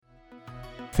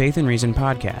Faith and Reason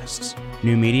podcasts,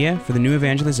 new media for the new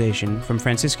evangelization from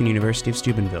Franciscan University of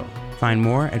Steubenville. Find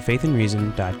more at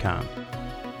faithandreason.com.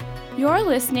 You're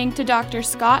listening to Dr.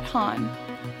 Scott Hahn,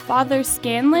 Father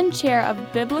Scanlan Chair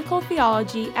of Biblical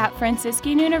Theology at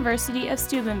Franciscan University of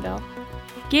Steubenville,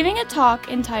 giving a talk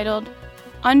entitled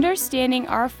Understanding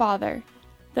Our Father,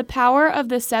 The Power of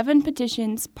the Seven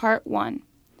Petitions, Part 1.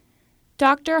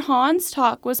 Dr. Hahn's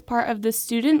talk was part of the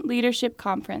Student Leadership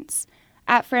Conference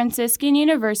at Franciscan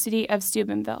University of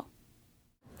Steubenville.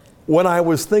 When I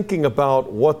was thinking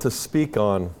about what to speak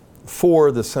on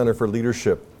for the Center for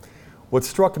Leadership, what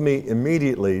struck me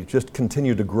immediately just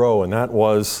continued to grow, and that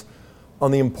was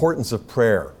on the importance of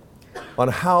prayer, on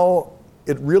how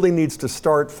it really needs to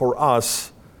start for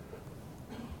us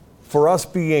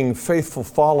being faithful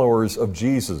followers of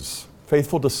Jesus,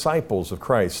 faithful disciples of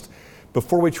Christ,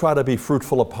 before we try to be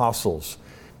fruitful apostles.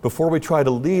 Before we try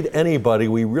to lead anybody,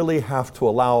 we really have to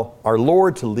allow our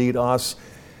Lord to lead us.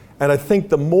 And I think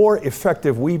the more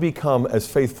effective we become as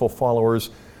faithful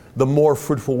followers, the more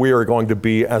fruitful we are going to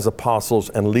be as apostles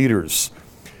and leaders.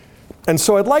 And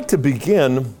so I'd like to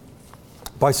begin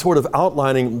by sort of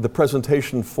outlining the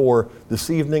presentation for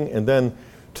this evening and then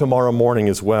tomorrow morning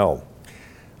as well.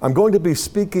 I'm going to be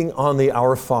speaking on the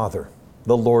Our Father,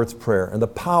 the Lord's Prayer, and the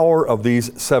power of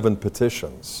these seven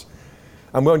petitions.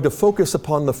 I'm going to focus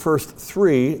upon the first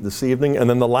three this evening and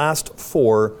then the last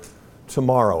four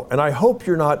tomorrow. And I hope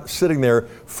you're not sitting there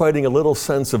fighting a little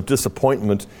sense of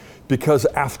disappointment because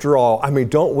after all,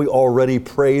 don't we already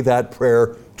pray that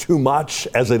prayer too much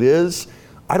as it is?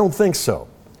 I don't think so.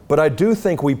 But I do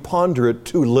think we ponder it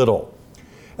too little.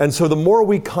 And so the more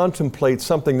we contemplate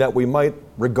something that we might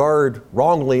regard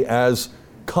wrongly as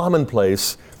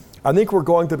commonplace, I think we're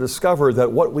going to discover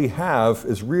that what we have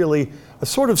is really a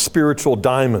sort of spiritual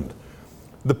diamond.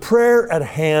 The prayer at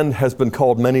hand has been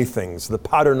called many things, the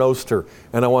Pater Noster,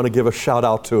 and I want to give a shout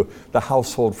out to the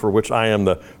household for which I am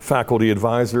the faculty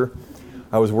advisor.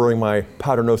 I was wearing my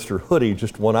Pater Noster hoodie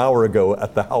just 1 hour ago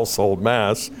at the household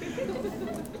mass.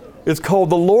 It's called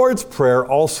the Lord's Prayer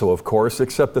also, of course,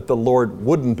 except that the Lord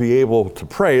wouldn't be able to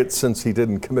pray it since he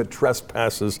didn't commit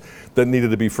trespasses that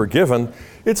needed to be forgiven.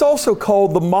 It's also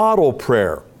called the Model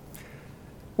Prayer.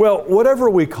 Well, whatever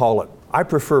we call it, I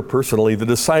prefer personally the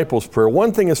Disciples' Prayer.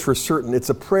 One thing is for certain, it's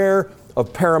a prayer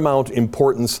of paramount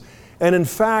importance, and in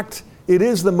fact, it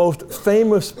is the most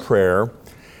famous prayer,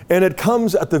 and it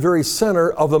comes at the very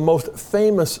center of the most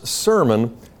famous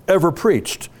sermon ever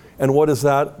preached. And what is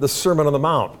that? The Sermon on the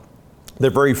Mount. The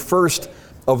very first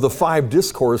of the 5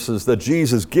 discourses that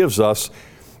Jesus gives us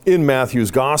in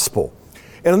Matthew's Gospel.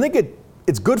 And I think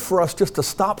it's good for us just to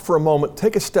stop for a moment,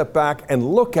 take a step back, and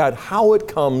look at how it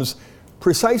comes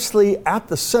precisely at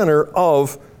the center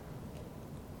of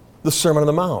the Sermon on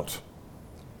the Mount.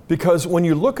 Because when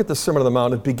you look at the Sermon on the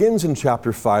Mount, it begins in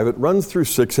chapter 5, it runs through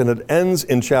 6, and it ends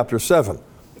in chapter 7.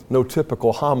 No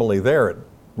typical homily there. It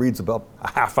reads about a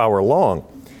half hour long.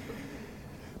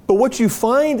 But what you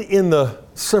find in the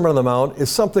Sermon on the Mount is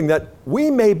something that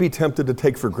we may be tempted to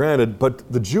take for granted,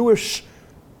 but the Jewish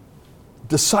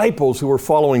disciples who were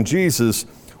following Jesus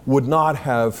would not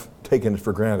have taken it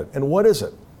for granted. And what is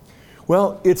it?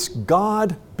 Well, it's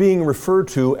God being referred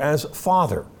to as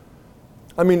Father.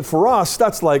 For us,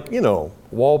 that's like,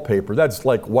 wallpaper. That's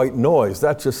like white noise.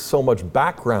 That's just so much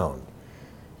background.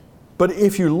 But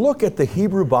if you look at the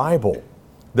Hebrew Bible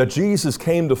that Jesus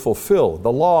came to fulfill,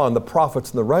 the law and the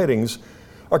prophets and the writings,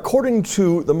 according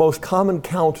to the most common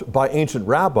count by ancient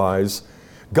rabbis,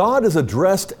 God is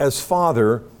addressed as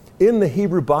Father in the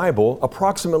Hebrew Bible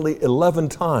approximately 11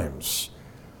 times.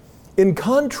 In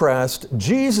contrast,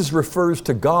 Jesus refers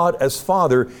to God as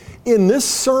Father in this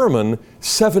sermon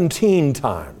 17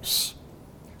 times.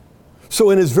 So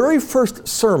in his very first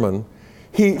sermon,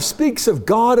 he speaks of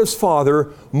God as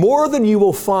Father more than you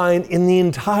will find in the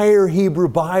entire Hebrew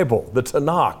Bible, the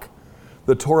Tanakh,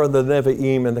 the Torah, the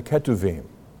Nevi'im, and the Ketuvim.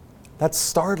 That's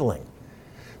startling.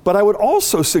 But I would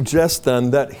also suggest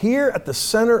then that here at the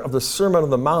center of the Sermon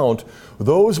on the Mount,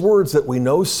 those words that we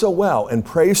know so well and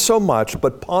pray so much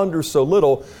but ponder so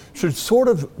little should sort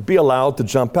of be allowed to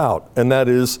jump out, and that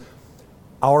is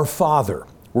Our Father.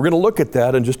 We're going to look at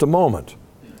that in just a moment.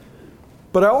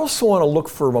 But I also want to look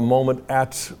for a moment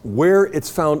at where it's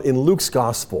found in Luke's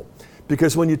Gospel.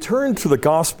 Because when you turn to the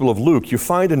Gospel of Luke, you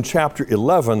find in chapter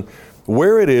 11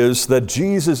 where it is that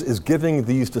Jesus is giving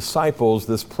these disciples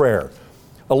this prayer.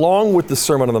 Along with the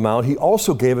Sermon on the Mount, he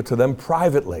also gave it to them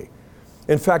privately.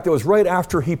 In fact, it was right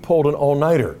after he pulled an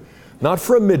all-nighter. Not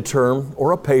for a midterm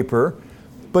or a paper,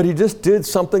 but he just did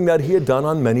something that he had done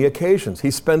on many occasions.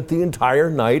 He spent the entire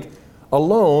night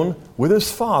alone with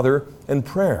his Father in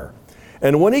prayer.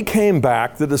 And when he came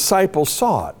back, the disciples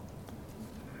saw it.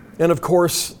 And of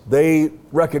course, they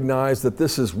recognized that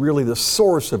this is really the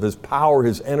source of his power,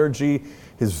 his energy,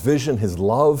 his vision, his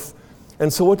love.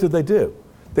 And so what did they do?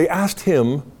 They asked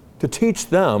him to teach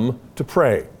them to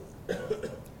pray.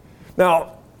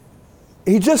 Now,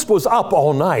 he just was up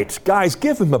all night. Guys,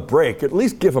 give him a break. At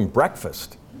least give him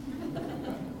breakfast.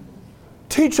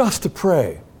 Teach us to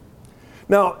pray.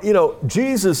 Now,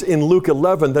 Jesus in Luke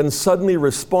 11 then suddenly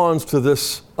responds to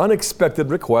this unexpected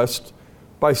request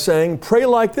by saying, pray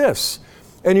like this.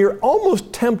 And you're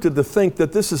almost tempted to think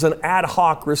that this is an ad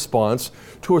hoc response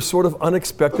to a sort of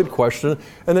unexpected question.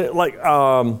 And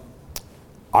then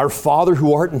our Father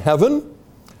who art in heaven,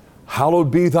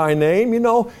 hallowed be thy name.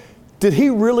 Did he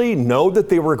really know that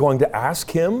they were going to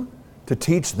ask him to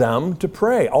teach them to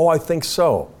pray? Oh, I think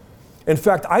so. In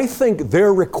fact, I think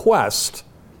their request,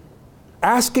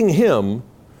 asking him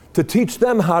to teach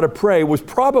them how to pray, was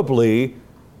probably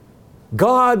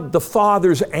God the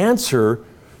Father's answer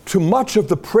to much of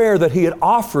the prayer that he had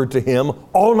offered to him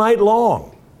all night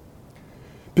long.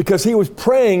 Because he was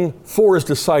praying for his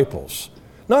disciples.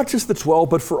 Not just the 12,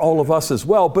 but for all of us as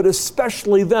well, but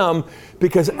especially them,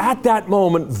 because at that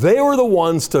moment, they were the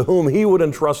ones to whom he would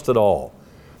entrust it all.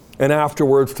 And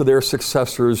afterwards to their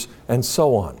successors and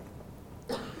so on.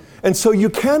 And so you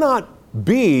cannot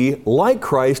be like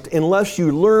Christ unless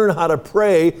you learn how to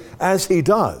pray as he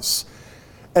does.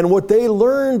 And what they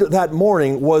learned that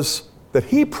morning was that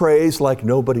he prays like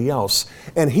nobody else.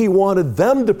 And he wanted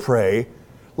them to pray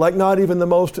like not even the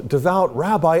most devout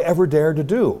rabbi ever dared to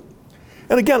do.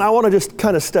 And again, I want to just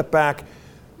kind of step back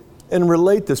and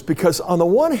relate this, because on the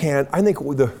one hand, I think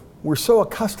we're so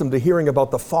accustomed to hearing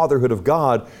about the fatherhood of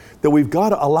God that we've got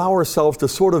to allow ourselves to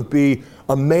sort of be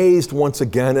amazed once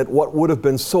again at what would have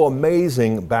been so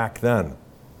amazing back then.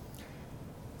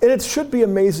 And it should be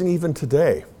amazing even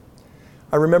today.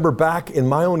 I remember back in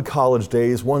my own college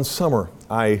days, one summer,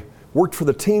 I worked for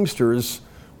the Teamsters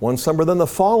one summer. Then the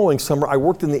following summer, I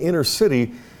worked in the inner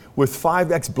city with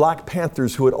 5 ex-Black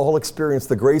Panthers who had all experienced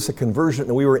the grace of conversion,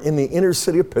 and we were in the inner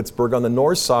city of Pittsburgh on the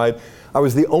north side. I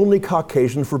was the only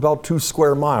Caucasian for about 2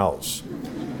 square miles.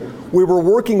 We were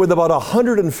working with about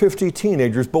 150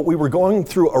 teenagers, but we were going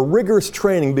through a rigorous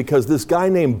training because this guy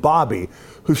named Bobby,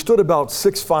 who stood about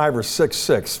 6'5" or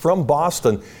 6'6", from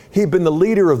Boston, he'd been the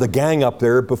leader of the gang up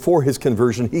there before his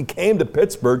conversion. He came to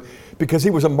Pittsburgh because he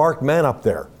was a marked man up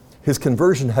there. His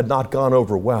conversion had not gone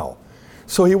over well.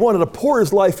 So he wanted to pour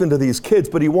his life into these kids,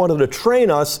 but he wanted to train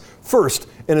us first,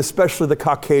 and especially the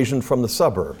Caucasian from the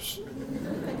suburbs.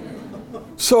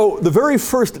 So the very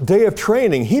first day of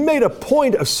training, he made a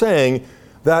point of saying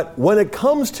that when it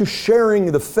comes to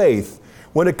sharing the faith,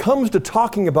 when it comes to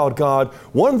talking about God,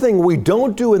 one thing we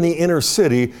don't do in the inner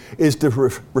city is to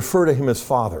refer to him as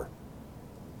Father.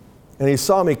 And he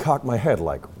saw me cock my head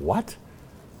like, what?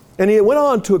 And he went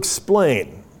on to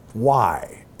explain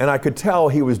why. And I could tell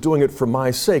he was doing it for my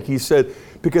sake. He said,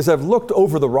 because I've looked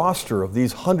over the roster of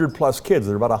these 100 plus kids,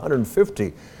 there are about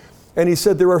 150, and he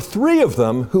said there are 3 of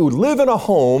them who live in a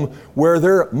home where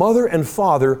their mother and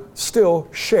father still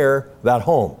share that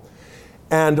home.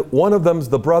 And one of them's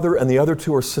the brother and the other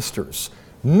 2 are sisters.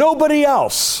 Nobody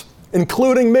else,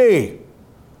 including me.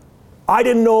 I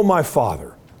didn't know my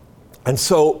father. And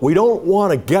so we don't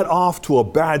want to get off to a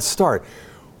bad start.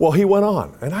 Well, he went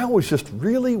on, and I was just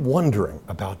really wondering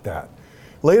about that.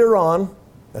 Later on,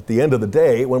 at the end of the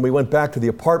day, when we went back to the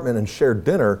apartment and shared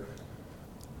dinner,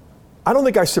 I don't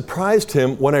think I surprised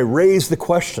him when I raised the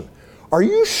question, are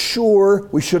you sure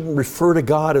we shouldn't refer to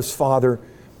God as Father?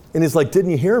 And he's like,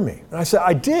 didn't you hear me? And I said,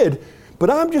 I did,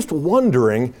 but I'm just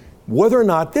wondering whether or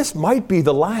not this might be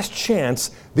the last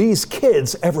chance these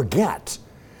kids ever get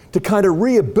to kind of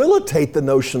rehabilitate the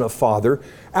notion of Father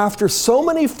after so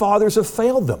many fathers have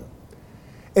failed them.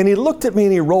 And he looked at me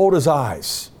and he rolled his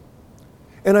eyes.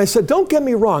 And I said, don't get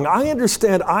me wrong, I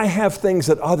understand I have things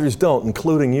that others don't,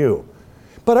 including you.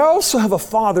 But I also have a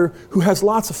father who has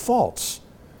lots of faults.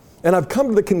 And I've come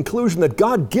to the conclusion that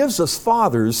God gives us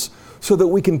fathers so that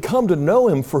we can come to know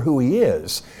him for who he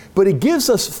is. But he gives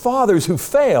us fathers who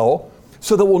fail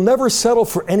so that we'll never settle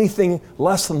for anything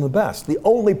less than the best, the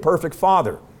only perfect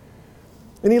father.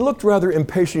 And he looked rather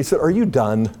impatient. He said, are you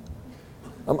done?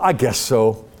 I guess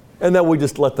so. And then we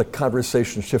just let the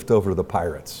conversation shift over to the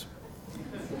Pirates.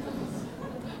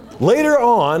 Later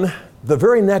on, the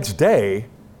very next day,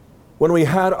 when we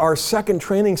had our second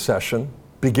training session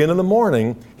begin in the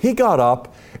morning, he got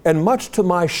up, and much to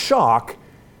my shock,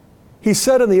 he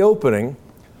said in the opening,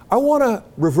 I want to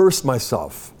reverse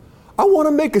myself. I want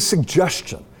to make a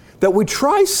suggestion that we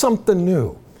try something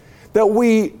new, that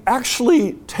we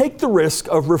actually take the risk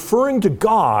of referring to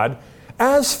God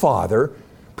as Father,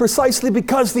 precisely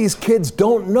because these kids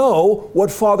don't know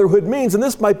what fatherhood means, and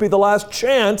this might be the last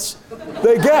chance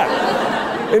they get.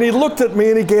 And he looked at me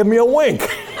and he gave me a wink.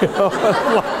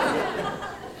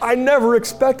 I never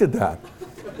expected that.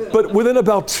 But within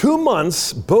about 2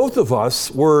 months, both of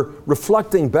us were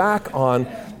reflecting back on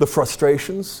the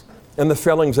frustrations and the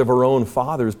failings of our own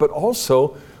fathers, but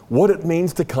also what it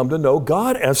means to come to know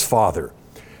God as Father,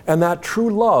 and that true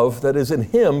love that is in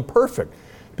Him perfect.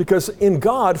 Because in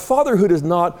God, fatherhood is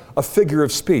not a figure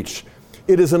of speech.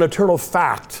 It is an eternal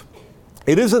fact.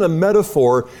 It isn't a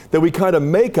metaphor that we kind of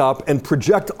make up and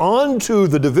project onto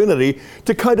the divinity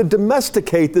to kind of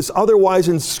domesticate this otherwise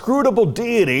inscrutable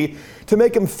deity to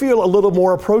make him feel a little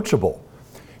more approachable.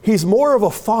 He's more of a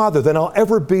father than I'll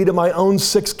ever be to my own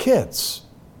 6 kids.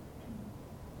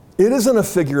 It isn't a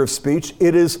figure of speech.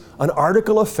 It is an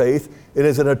article of faith. It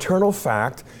is an eternal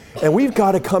fact. And we've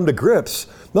got to come to grips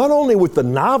not only with the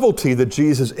novelty that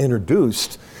Jesus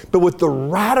introduced, but with the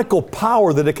radical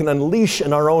power that it can unleash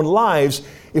in our own lives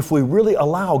if we really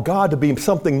allow God to be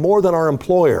something more than our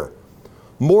employer,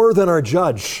 more than our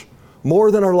judge,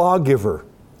 more than our lawgiver,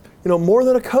 more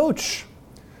than a coach,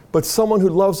 but someone who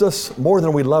loves us more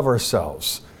than we love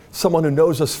ourselves, someone who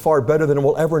knows us far better than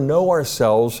we'll ever know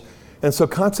ourselves, and so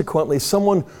consequently,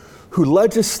 someone who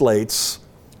legislates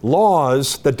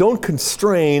laws that don't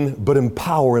constrain but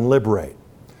empower and liberate.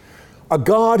 A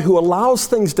God who allows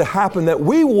things to happen that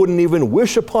we wouldn't even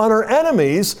wish upon our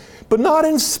enemies, but not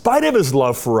in spite of His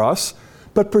love for us,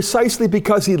 but precisely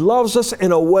because He loves us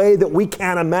in a way that we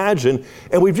can't imagine,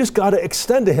 and we've just got to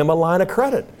extend to Him a line of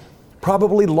credit,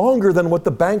 probably longer than what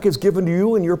the bank has given to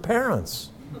you and your parents.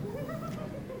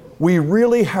 We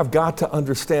really have got to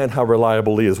understand how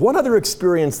reliable He is. One other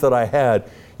experience that I had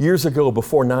years ago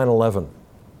before 9/11,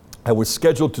 I was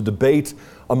scheduled to debate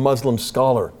a Muslim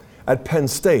scholar at Penn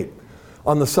State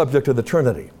on the subject of the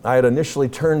Trinity. I had initially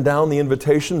turned down the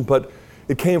invitation, but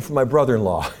it came from my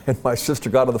brother-in-law, and my sister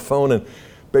got on the phone and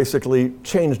basically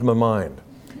changed my mind.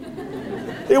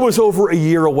 It was over a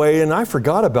year away, and I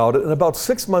forgot about it, and about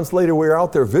 6 months later, we were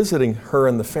out there visiting her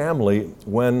and the family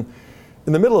when,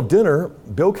 in the middle of dinner,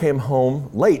 Bill came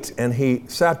home late, and he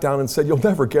sat down and said, "You'll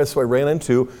never guess who I ran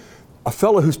into, a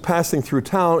fellow who's passing through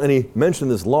town," and he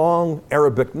mentioned this long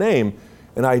Arabic name,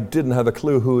 and I didn't have a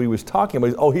clue who he was talking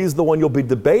about. "Oh, he's the one you'll be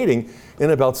debating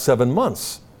in about 7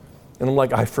 months." And I'm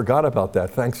like, I forgot about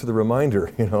that. Thanks for the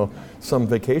reminder, some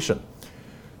vacation.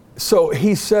 So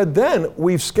he said, then,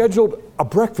 "We've scheduled a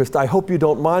breakfast. I hope you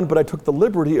don't mind, but I took the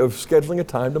liberty of scheduling a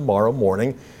time tomorrow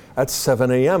morning at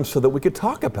 7 a.m. so that we could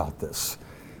talk about this."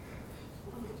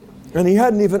 And he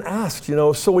hadn't even asked,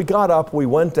 So we got up, we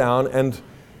went down, and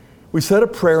we said a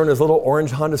prayer in his little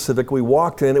orange Honda Civic. We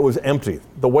walked in, it was empty.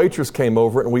 The waitress came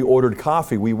over and we ordered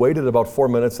coffee. We waited about 4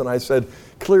 minutes and I said,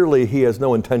 clearly he has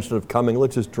no intention of coming.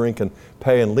 Let's just drink and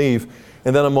pay and leave.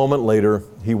 And then a moment later,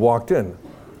 he walked in.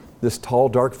 This tall,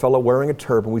 dark fellow wearing a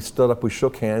turban. We stood up, we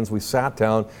shook hands, we sat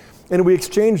down, and we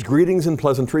exchanged greetings and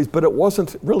pleasantries, but it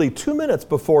wasn't really 2 minutes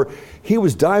before he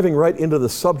was diving right into the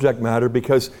subject matter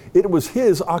because it was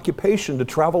his occupation to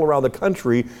travel around the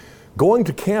country going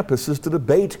to campuses to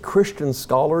debate Christian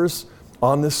scholars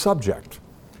on this subject.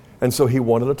 And so he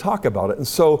wanted to talk about it. And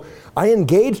so I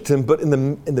engaged him, but in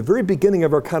the very beginning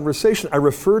of our conversation, I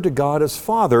referred to God as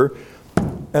Father,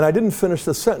 and I didn't finish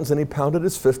the sentence, and he pounded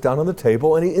his fist down on the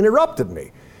table, and he interrupted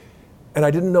me. And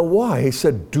I didn't know why. He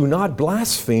said, "Do not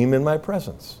blaspheme in my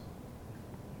presence."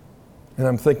 And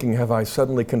I'm thinking, have I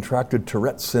suddenly contracted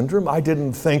Tourette's syndrome? I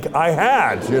didn't think I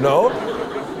had,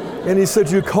 And he said,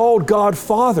 "You called God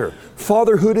Father.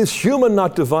 Fatherhood is human,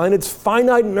 not divine. It's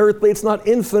finite and earthly. It's not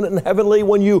infinite and heavenly.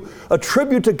 When you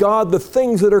attribute to God the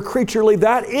things that are creaturely,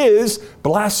 that is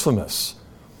blasphemous."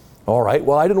 All right,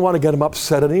 well, I didn't want to get him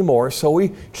upset anymore, so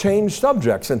we changed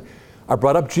subjects. And I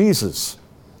brought up Jesus.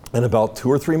 And about 2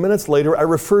 or 3 minutes later, I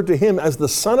referred to him as the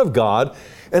Son of God.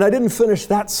 And I didn't finish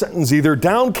that sentence either.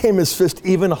 Down came his fist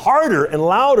even harder and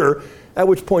louder, at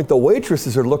which point the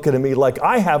waitresses are looking at me like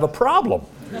I have a problem.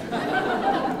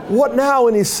 "What now?"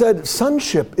 And he said,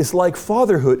 "Sonship is like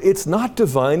fatherhood. It's not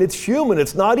divine, it's human,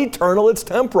 it's not eternal, it's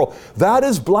temporal. That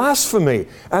is blasphemy,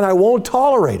 and I won't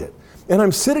tolerate it." And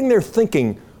I'm sitting there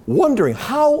thinking, wondering,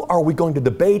 how are we going to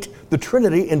debate the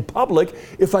Trinity in public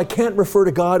if I can't refer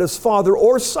to God as Father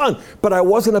or Son? But I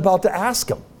wasn't about to ask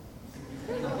him.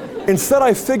 Instead,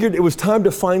 I figured it was time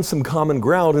to find some common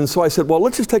ground, and so I said, well,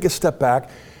 let's just take a step back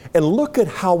and look at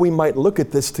how we might look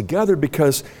at this together,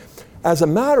 because As a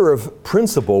matter of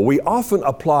principle, we often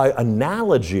apply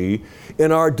analogy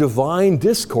in our divine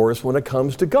discourse when it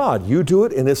comes to God. You do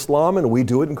it in Islam and we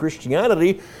do it in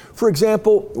Christianity. For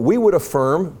example, we would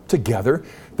affirm together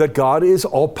that God is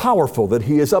all-powerful, that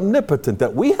He is omnipotent,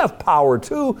 that we have power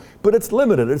too, but it's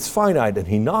limited, it's finite, and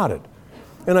he nodded.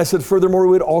 And I said, furthermore,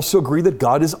 we would also agree that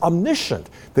God is omniscient,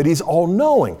 that He's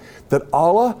all-knowing, that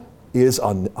Allah is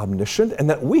omniscient, and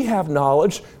that we have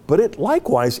knowledge, but it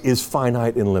likewise is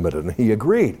finite and limited, and he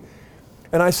agreed.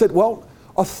 And I said, well,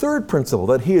 a third principle,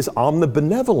 that He is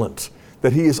omnibenevolent,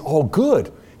 that He is all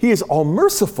good, He is all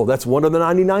merciful. That's one of the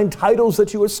 99 titles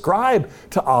that you ascribe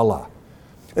to Allah.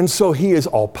 And so He is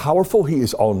all powerful, He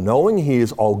is all knowing, He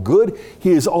is all good,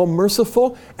 He is all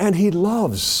merciful, and He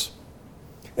loves.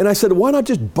 And I said, why not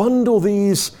just bundle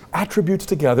these attributes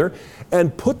together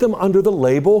and put them under the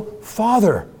label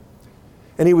Father?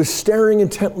 And he was staring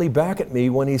intently back at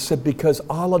me when he said, because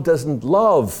Allah doesn't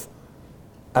love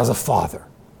as a father.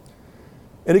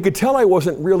 And he could tell I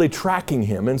wasn't really tracking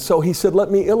him. And so he said,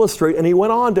 let me illustrate. And he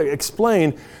went on to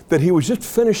explain that he was just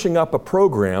finishing up a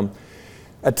program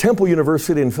at Temple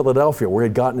University in Philadelphia where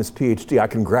he'd gotten his PhD. I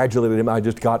congratulated him, I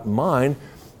just got mine.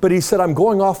 But he said, I'm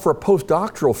going off for a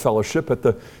postdoctoral fellowship at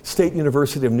the State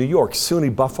University of New York,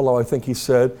 SUNY Buffalo, I think he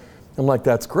said. I'm like,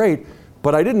 that's great.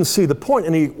 But I didn't see the point.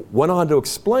 And he went on to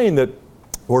explain that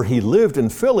where he lived in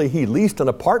Philly, he leased an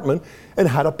apartment and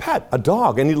had a pet, a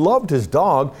dog. And he loved his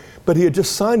dog, but he had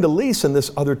just signed a lease in this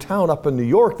other town up in New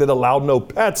York that allowed no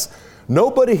pets.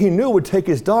 Nobody he knew would take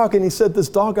his dog. And he said, this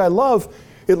dog I love,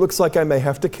 it looks like I may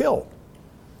have to kill.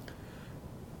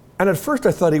 And at first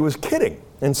I thought he was kidding.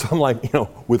 And so I'm like,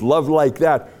 with love like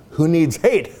that, who needs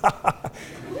hate?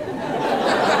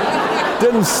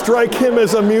 Didn't strike him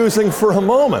as amusing for a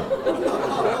moment.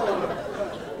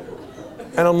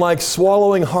 And I'm like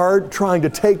swallowing hard, trying to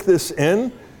take this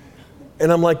in.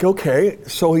 And I'm like, okay,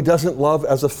 so he doesn't love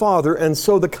as a father. And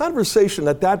so the conversation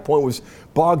at that point was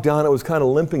bogged down. It was kind of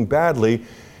limping badly.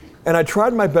 And I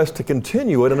tried my best to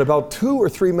continue it. And about 2 or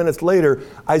 3 minutes later,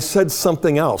 I said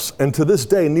something else. And to this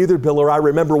day, neither Bill or I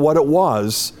remember what it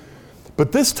was.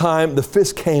 But this time, the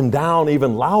fist came down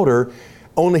even louder,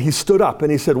 only he stood up.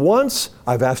 And he said, once,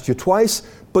 I've asked you twice,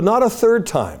 but not a third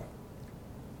time.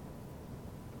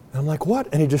 And I'm like, what?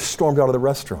 And he just stormed out of the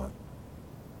restaurant.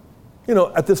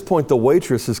 At this point, the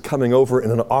waitress is coming over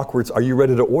in an awkward, are you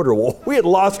ready to order? Well, we had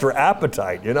lost our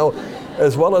appetite,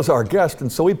 as well as our guest.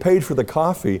 And so we paid for the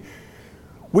coffee.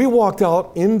 We walked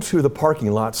out into the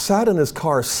parking lot, sat in his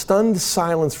car, stunned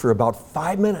silence for about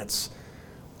 5 minutes,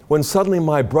 when suddenly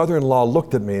my brother-in-law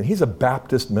looked at me, and he's a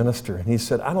Baptist minister, and he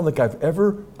said, I don't think I've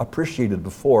ever appreciated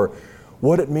before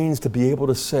what it means to be able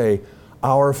to say,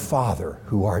 Our Father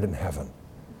who art in heaven.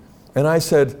 And I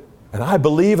said, and I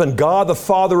believe in God the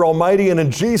Father Almighty and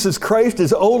in Jesus Christ,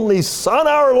 His only Son,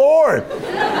 our Lord.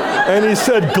 And he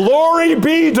said, glory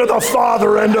be to the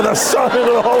Father and to the Son and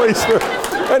to the Holy Spirit.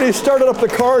 And he started up the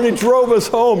car and he drove us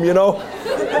home,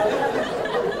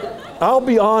 I'll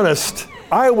be honest,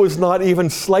 I was not even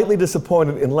slightly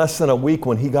disappointed in less than a week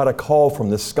when he got a call from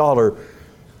this scholar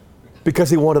because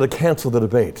he wanted to cancel the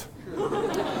debate.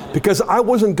 Because I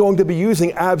wasn't going to be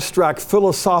using abstract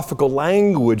philosophical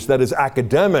language that is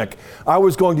academic. I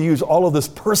was going to use all of this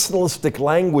personalistic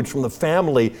language from the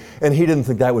family, and he didn't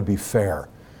think that would be fair.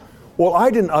 Well,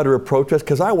 I didn't utter a protest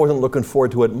because I wasn't looking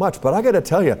forward to it much, but I got to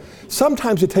tell you,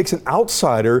 sometimes it takes an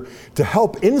outsider to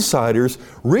help insiders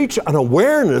reach an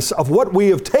awareness of what we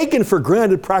have taken for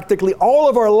granted practically all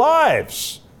of our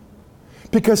lives.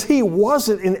 Because he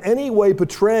wasn't in any way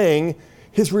betraying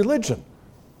his religion.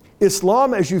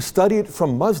 Islam, as you study it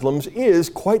from Muslims, is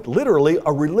quite literally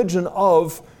a religion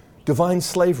of divine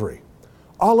slavery.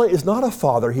 Allah is not a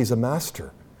father, He's a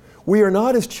master. We are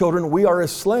not His children, we are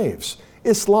His slaves.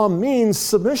 Islam means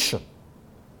submission.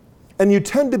 And you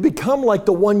tend to become like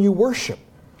the one you worship.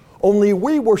 Only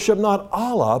we worship not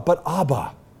Allah, but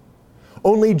Abba.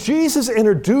 Only Jesus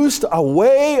introduced a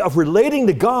way of relating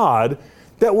to God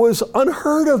that was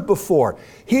unheard of before.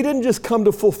 He didn't just come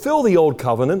to fulfill the old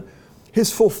covenant. His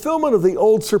fulfillment of the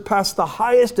old surpassed the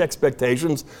highest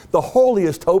expectations, the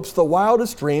holiest hopes, the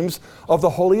wildest dreams of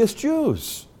the holiest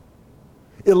Jews.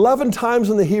 11 times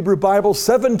in the Hebrew Bible,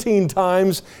 17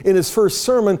 times in his first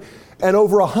sermon, and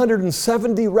over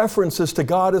 170 references to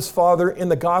God as Father in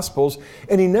the Gospels,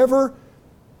 and he never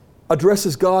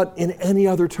addresses God in any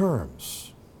other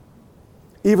terms.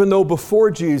 Even though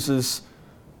before Jesus,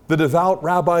 the devout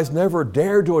rabbis never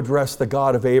dared to address the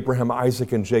God of Abraham,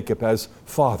 Isaac, and Jacob as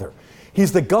Father.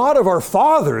 He's the God of our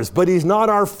fathers, but He's not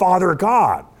our Father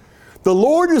God. The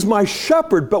Lord is my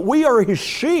shepherd, but we are His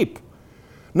sheep.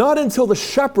 Not until the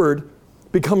shepherd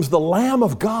becomes the Lamb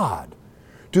of God,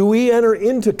 do we enter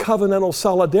into covenantal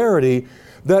solidarity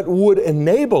that would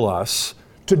enable us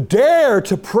to dare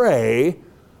to pray,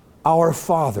 Our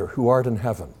Father who art in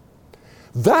heaven.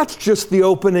 That's just the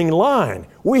opening line.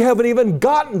 We haven't even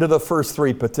gotten to the first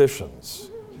three petitions.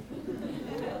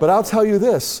 But I'll tell you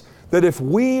this, that if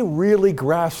we really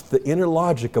grasp the inner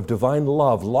logic of divine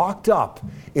love locked up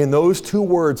in those two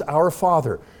words, Our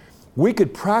Father, we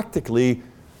could practically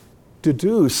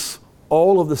deduce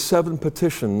all of the 7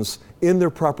 petitions in their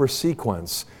proper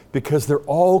sequence, because they're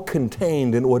all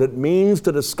contained in what it means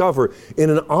to discover in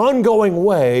an ongoing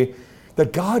way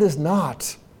that God is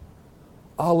not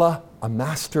Allah, a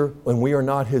master, when we are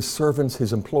not His servants,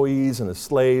 His employees, and His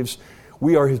slaves.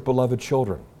 We are His beloved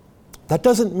children. That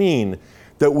doesn't mean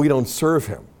that we don't serve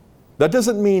Him. That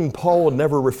doesn't mean Paul would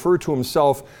never refer to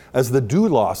himself as the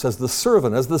doulos, as the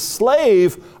servant, as the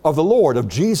slave of the Lord, of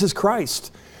Jesus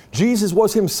Christ. Jesus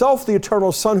was Himself the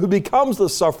eternal Son who becomes the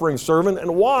suffering servant.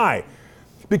 And why?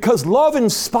 Because love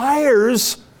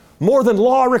inspires more than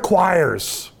law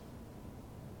requires.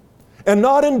 And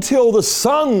not until the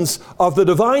sons of the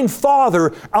divine Father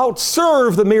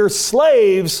outserve the mere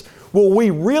slaves will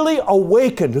we really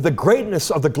awaken to the greatness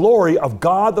of the glory of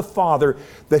God the Father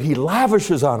that He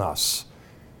lavishes on us.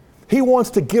 He wants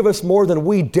to give us more than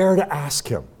we dare to ask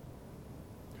Him.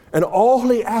 And all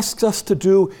He asks us to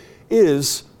do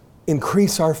is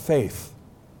increase our faith.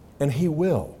 And He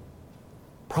will.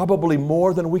 Probably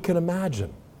more than we can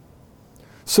imagine.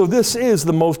 So this is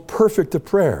the most perfect of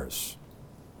prayers.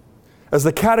 As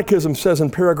the Catechism says in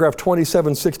paragraph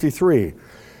 2763,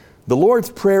 the Lord's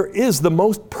Prayer is the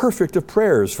most perfect of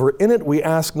prayers, for in it we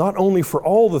ask not only for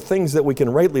all the things that we can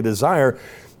rightly desire,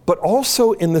 but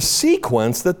also in the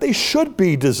sequence that they should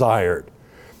be desired.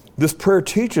 This prayer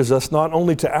teaches us not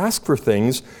only to ask for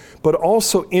things, but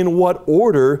also in what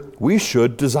order we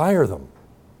should desire them.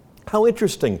 How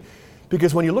interesting,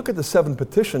 because when you look at the 7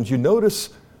 petitions, you notice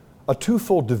a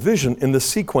twofold division in the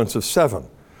sequence of 7.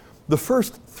 The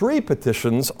first 3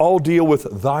 petitions all deal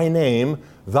with Thy name,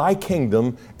 Thy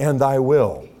kingdom, and Thy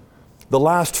will. The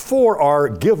last 4 are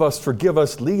give us, forgive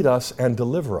us, lead us, and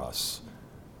deliver us.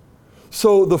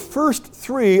 So the first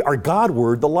 3 are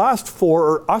God-word, the last 4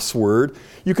 are us-word.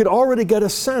 You could already get a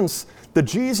sense that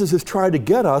Jesus is trying to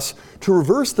get us to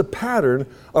reverse the pattern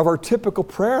of our typical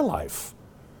prayer life.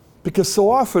 Because so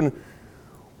often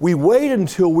we wait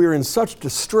until we're in such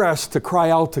distress to cry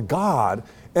out to God,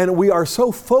 and we are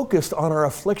so focused on our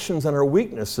afflictions and our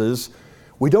weaknesses,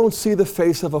 we don't see the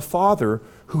face of a Father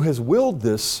who has willed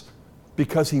this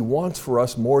because He wants for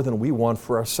us more than we want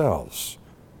for ourselves.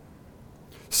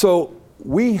 So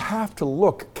we have to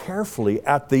look carefully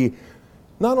at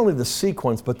not only the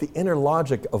sequence, but the inner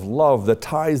logic of love that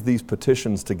ties these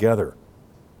petitions together.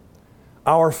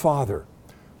 Our Father.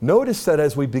 Notice that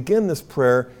as we begin this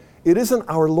prayer, it isn't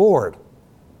our Lord,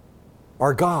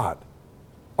 our God,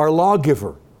 our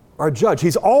lawgiver, our judge.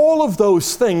 He's all of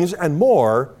those things and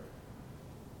more,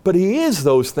 but He is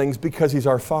those things because He's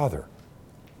our Father.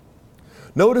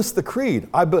 Notice the creed.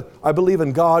 I believe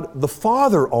in God, the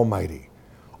Father Almighty.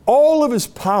 All of His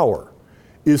power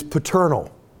is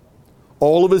paternal.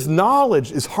 All of His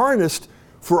knowledge is harnessed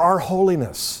for our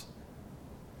holiness.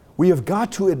 We have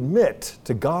got to admit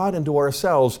to God and to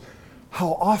ourselves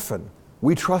how often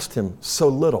we trust Him so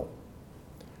little.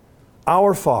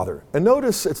 Our Father. And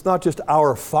notice it's not just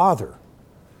our Father,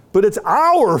 but it's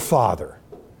our Father.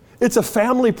 It's a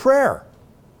family prayer.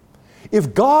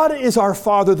 If God is our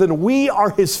Father, then we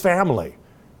are His family.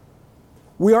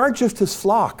 We aren't just His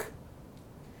flock.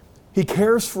 He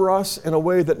cares for us in a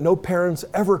way that no parents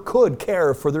ever could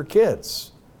care for their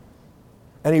kids.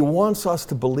 And He wants us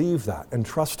to believe that and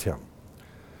trust Him.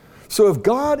 So if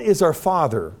God is our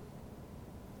Father,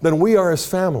 then we are His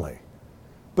family.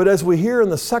 But as we hear in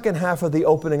the second half of the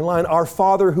opening line, our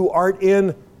Father who art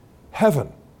in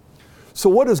heaven. So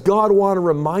what does God want to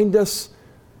remind us?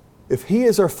 If He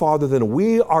is our Father, then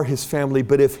we are His family.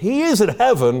 But if He is in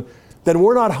heaven, then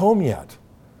we're not home yet.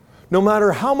 No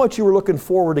matter how much you were looking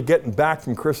forward to getting back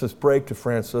from Christmas break to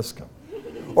Franciscan,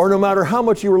 or no matter how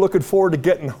much you were looking forward to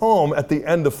getting home at the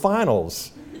end of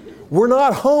finals, we're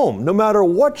not home. No matter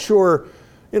what your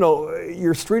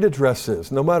street address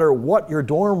is, no matter what your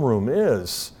dorm room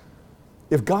is.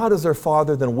 If God is our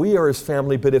Father, then we are His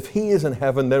family. But if He is in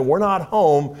heaven, then we're not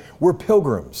home. We're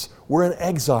pilgrims. We're in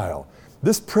exile.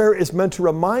 This prayer is meant to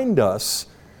remind us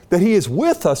that He is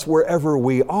with us wherever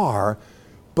we are,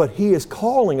 but He is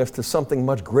calling us to something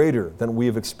much greater than we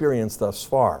have experienced thus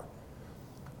far.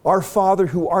 Our Father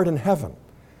who art in heaven.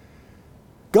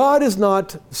 God is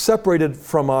not separated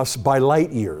from us by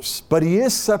light years, but He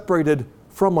is separated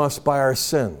from us by our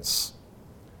sins.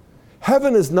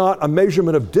 Heaven is not a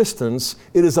measurement of distance.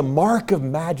 It is a mark of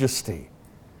majesty.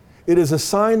 It is a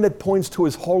sign that points to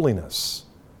His holiness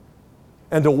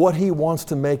and to what He wants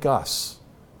to make us.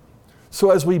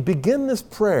 So as we begin this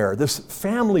prayer, this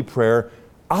family prayer,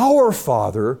 Our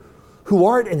Father, who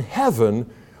art in heaven,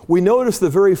 we notice the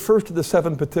very first of the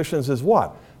 7 petitions is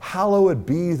what? Hallowed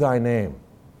be thy name.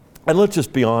 And let's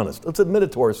just be honest. Let's admit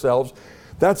it to ourselves.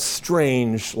 That's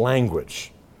strange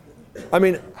language. I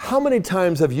mean, how many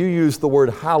times have you used the word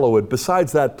hallowed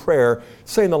besides that prayer,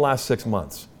 say in the last 6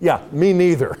 months? Yeah, me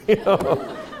neither.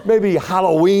 Maybe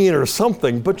Halloween or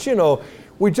something, but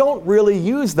we don't really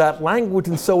use that language,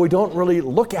 and so we don't really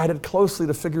look at it closely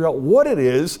to figure out what it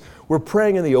is we're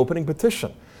praying in the opening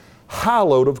petition.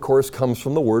 Hallowed, of course, comes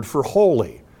from the word for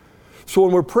holy. So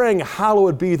when we're praying,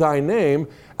 hallowed be thy name,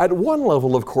 at one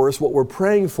level, of course, what we're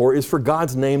praying for is for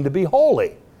God's name to be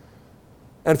holy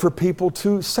and for people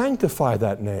to sanctify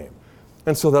that name.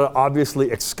 And so that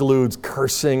obviously excludes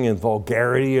cursing and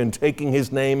vulgarity and taking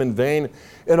His name in vain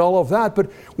and all of that.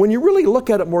 But when you really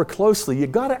look at it more closely, you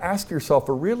got to ask yourself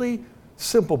a really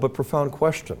simple but profound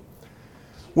question.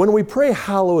 When we pray,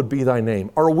 hallowed be thy name,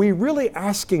 are we really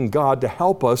asking God to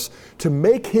help us to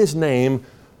make His name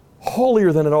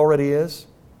holier than it already is?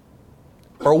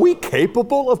 Are we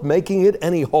capable of making it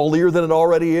any holier than it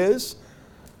already is?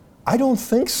 I don't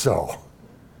think so.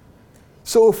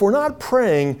 So if we're not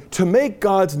praying to make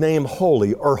God's name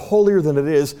holy or holier than it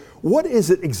is, what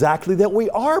is it exactly that we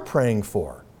are praying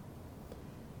for?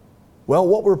 Well,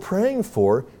 what we're praying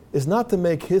for is not to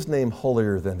make His name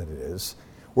holier than it is.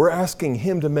 We're asking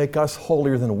Him to make us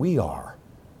holier than we are.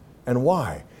 And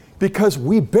why? Because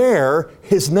we bear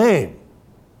His name.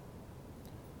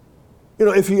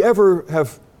 If you ever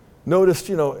have noticed,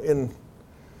 in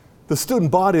the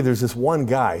student body, there's this one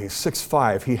guy, he's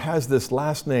 6'5", he has this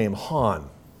last name, Hahn,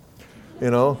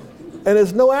 and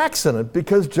it's no accident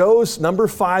because Joe's number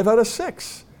 5 out of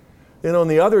 6, and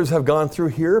the others have gone through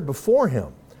here before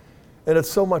him. And it's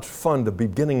so much fun to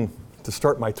beginning to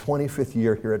start my 25th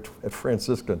year here at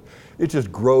Franciscan. It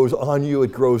just grows on you,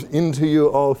 it grows into you.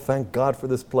 Oh, thank God for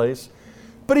this place.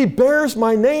 But he bears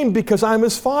my name because I'm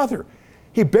his father.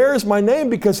 He bears my name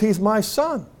because he's my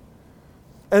son.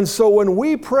 And so when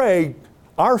we pray,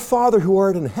 our Father who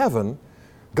art in heaven,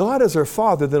 God is our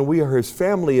Father, then we are His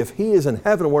family. If He is in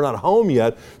heaven, we're not home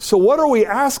yet. So what are we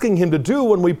asking Him to do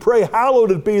when we pray,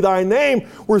 hallowed be thy name?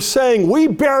 We're saying, we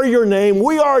bear your name,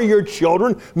 we are your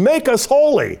children, make us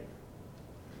holy.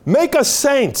 Make us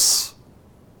saints.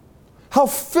 How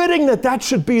fitting that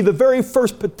should be the very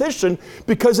first petition,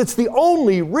 because it's the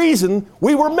only reason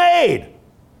we were made.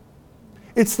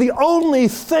 It's the only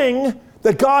thing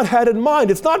that God had in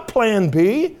mind. It's not plan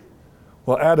B.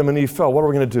 Well, Adam and Eve fell. What are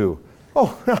we going to do?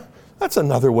 Oh, that's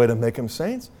another way to make them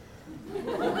saints.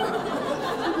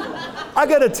 I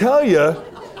got to tell you,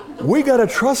 we got to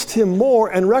trust Him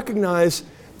more and recognize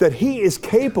that He is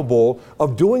capable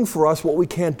of doing for us what we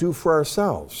can't do for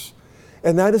ourselves.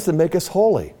 And that is to make us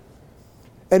holy.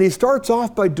 And He starts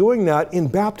off by doing that in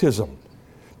baptism.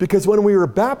 Because when we were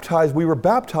baptized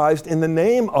in the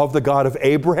name of the God of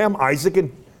Abraham, Isaac,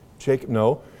 and Jacob.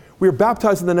 No. We were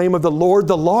baptized in the name of the Lord,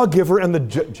 the lawgiver, and the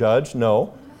judge.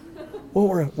 No.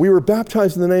 Well, we were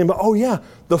baptized in the name of,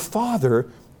 the Father,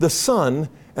 the Son,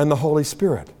 and the Holy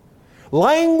Spirit.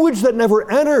 Language that never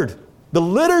entered the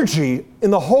liturgy in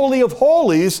the Holy of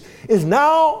Holies is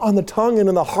now on the tongue and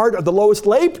in the heart of the lowest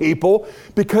lay people,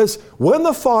 because when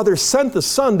the Father sent the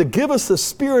Son to give us the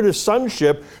Spirit of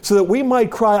sonship so that we might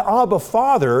cry, Abba,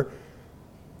 Father,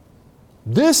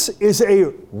 this is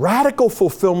a radical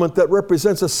fulfillment that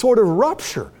represents a sort of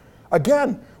rupture.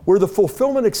 Again, where the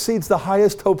fulfillment exceeds the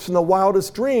highest hopes and the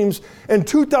wildest dreams, and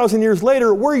 2,000 years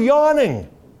later, we're yawning.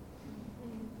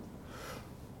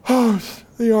 Oh,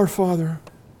 the Our Father.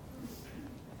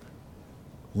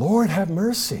 Lord, have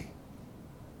mercy.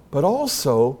 But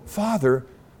also, Father,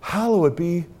 hallowed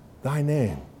be thy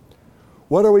name.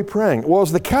 What are we praying? Well,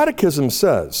 as the Catechism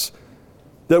says,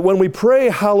 that when we pray,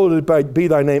 hallowed be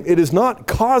thy name, it is not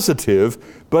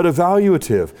causative, but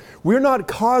evaluative. We're not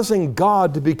causing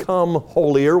God to become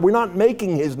holier. We're not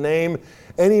making His name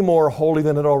any more holy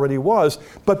than it already was.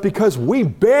 But because we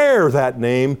bear that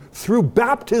name through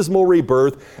baptismal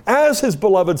rebirth as His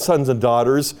beloved sons and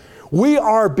daughters, we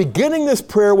are beginning this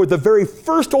prayer with the very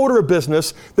first order of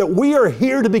business, that we are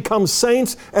here to become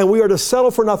saints and we are to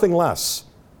settle for nothing less.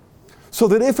 So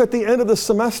that if at the end of the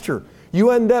semester you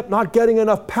end up not getting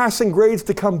enough passing grades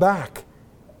to come back,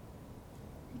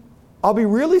 I'll be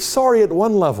really sorry at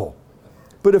one level.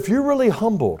 But if you're really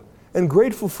humbled and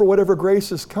grateful for whatever grace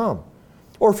has come,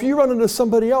 or if you run into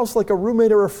somebody else like a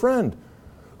roommate or a friend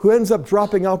who ends up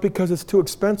dropping out because it's too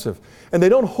expensive. And they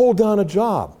don't hold down a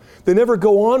job. They never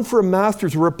go on for a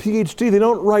master's or a PhD. They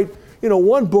don't write,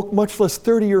 one book, much less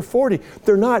 30 or 40.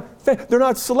 They're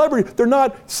not celebrity. They're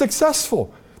not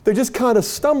successful. They just kind of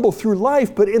stumble through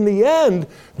life, but in the end,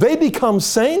 they become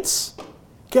saints.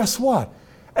 Guess what?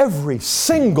 Every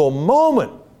single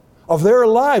moment of their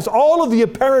lives, all of the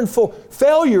apparent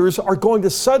failures are going to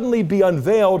suddenly be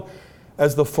unveiled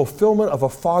as the fulfillment of a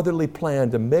fatherly plan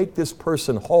to make this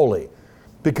person holy,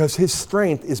 because his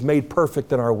strength is made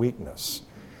perfect in our weakness.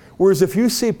 Whereas if you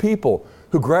see people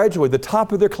who graduate the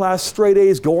top of their class, straight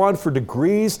A's, go on for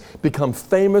degrees, become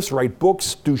famous, write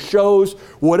books, do shows,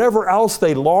 whatever else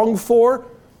they long for,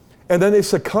 and then they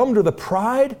succumb to the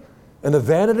pride and the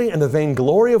vanity and the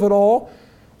vainglory of it all,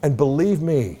 and believe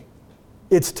me,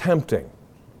 it's tempting.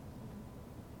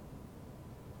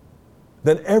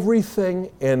 Then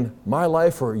everything in my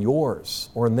life or yours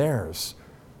or in theirs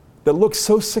that looks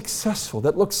so successful,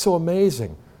 that looks so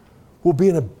amazing, will be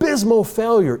an abysmal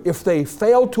failure if they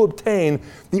fail to obtain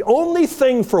the only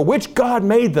thing for which God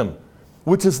made them,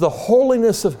 which is the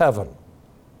holiness of heaven.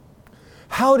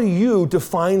 How do you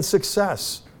define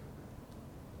success?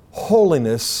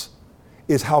 Holiness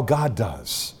is how God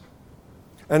does.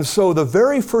 And so the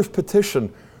very first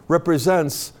petition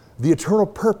represents the eternal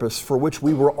purpose for which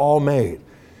we were all made.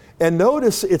 And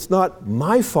notice it's not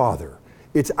my Father,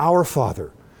 it's our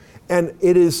Father. And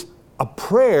it is a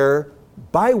prayer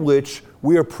by which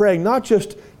we are praying not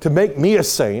just to make me a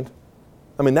saint.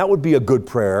 I mean, that would be a good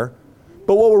prayer.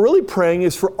 But what we're really praying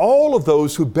is for all of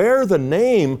those who bear the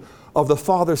name of the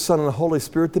Father, Son, and the Holy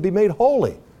Spirit to be made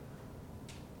holy.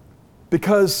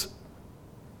 Because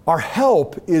our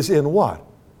help is in what?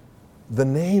 The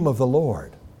name of the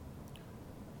Lord.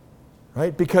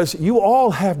 Right? Because you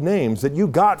all have names that you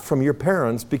got from your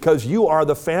parents because you are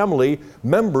the family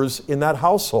members in that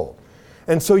household.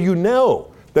 And so you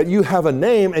know that you have a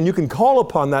name and you can call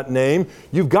upon that name.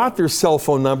 You've got their cell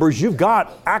phone numbers. You've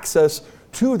got access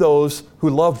to those who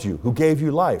loved you, who gave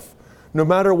you life. No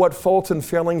matter what faults and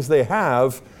failings they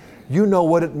have, you know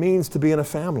what it means to be in a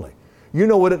family. You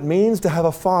know what it means to have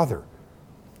a father.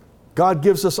 God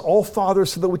gives us all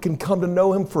fathers so that we can come to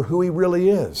know Him for who He really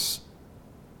is.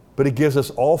 But He gives us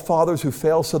all fathers who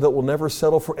fail so that we'll never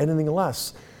settle for anything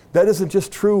less. That isn't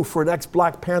just true for an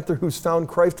ex-Black Panther who's found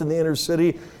Christ in the inner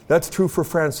city. That's true for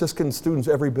Franciscan students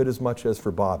every bit as much as for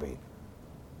Bobby.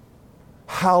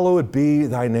 Hallowed be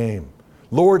Thy name.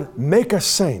 Lord, make us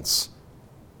saints.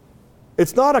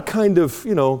 It's not a kind of,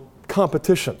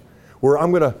 competition where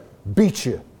I'm going to beat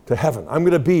you to heaven. I'm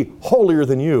going to be holier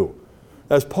than you.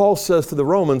 As Paul says to the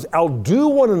Romans, outdo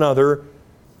one another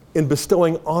in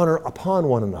bestowing honor upon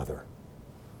one another.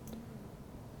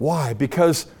 Why?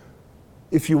 Because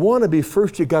if you want to be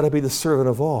first, you've got to be the servant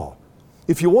of all.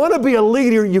 If you want to be a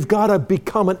leader, you've got to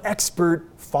become an expert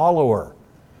follower.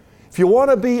 If you want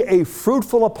to be a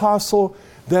fruitful apostle,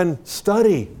 then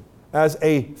study as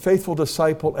a faithful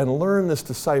disciple and learn this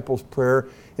disciple's prayer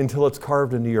until it's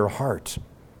carved into your heart.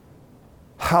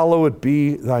 Hallowed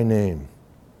be Thy name.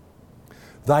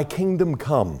 Thy kingdom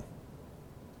come.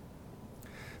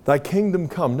 Thy kingdom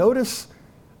come. Notice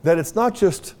that it's not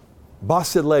just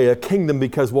Basileia, kingdom,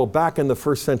 because, back in the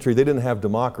first century, they didn't have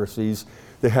democracies.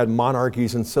 They had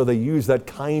monarchies, and so they used that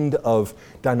kind of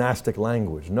dynastic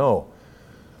language. No.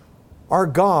 Our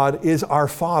God is our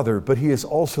Father, but He is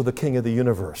also the King of the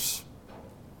universe.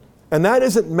 And that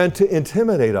isn't meant to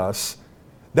intimidate us.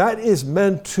 That is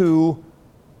meant to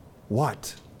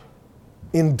what?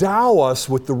 Endow us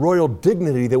with the royal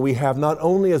dignity that we have not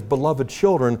only as beloved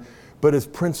children, but as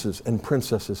princes and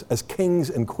princesses, as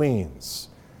kings and queens.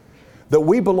 That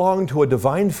we belong to a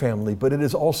divine family, but it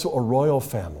is also a royal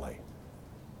family.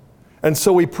 And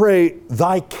so we pray,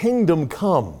 Thy kingdom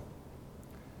come.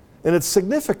 And it's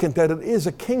significant that it is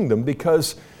a kingdom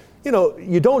because,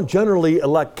 you don't generally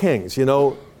elect kings,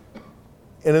 And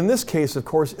in this case, of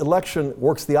course, election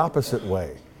works the opposite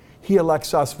way. He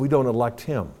elects us, we don't elect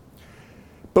Him.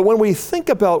 But when we think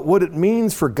about what it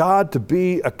means for God to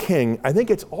be a king, I think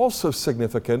it's also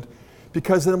significant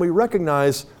because then we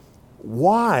recognize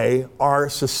why our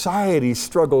society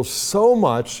struggles so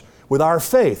much with our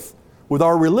faith, with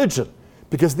our religion.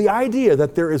 Because the idea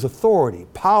that there is authority,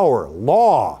 power,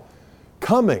 law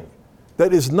coming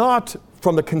that is not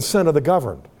from the consent of the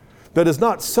governed, that is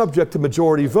not subject to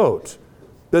majority vote,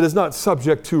 that is not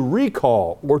subject to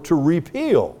recall or to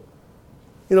repeal.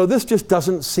 This just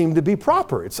doesn't seem to be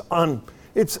proper. It's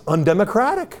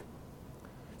undemocratic.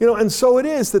 And so it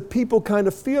is that people kind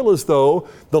of feel as though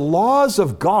the laws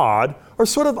of God are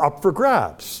sort of up for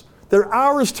grabs. They're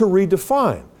ours to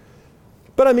redefine.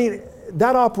 But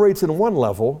that operates in one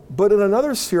level, but in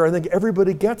another sphere, I think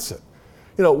everybody gets it.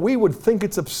 We would think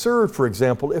it's absurd, for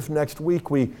example, if next week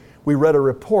we read a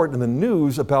report in the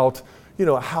news about,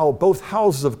 how both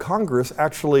houses of Congress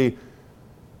actually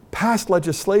passed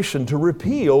legislation to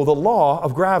repeal the law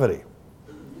of gravity,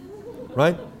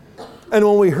 right? And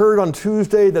when we heard on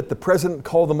Tuesday that the president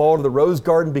called them all to the Rose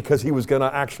Garden because he was going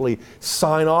to actually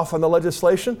sign off on the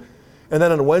legislation, and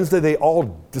then on Wednesday they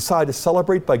all decide to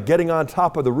celebrate by getting on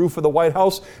top of the roof of the White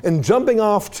House and jumping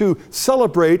off to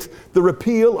celebrate the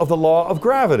repeal of the law of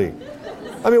gravity.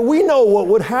 We know what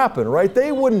would happen, right?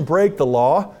 They wouldn't break the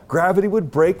law. Gravity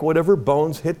would break whatever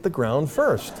bones hit the ground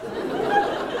first.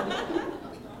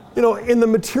 In the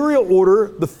material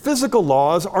order, the physical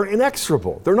laws are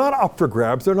inexorable. They're not up for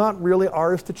grabs. They're not really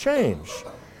ours to change.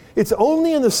 It's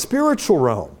only in the spiritual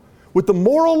realm, with the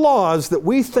moral laws, that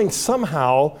we think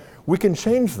somehow we can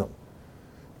change them.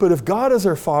 But if God is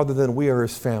our Father, then we are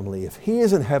His family. If He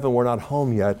is in heaven, we're not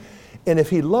home yet. And if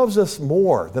He loves us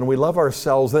more than we love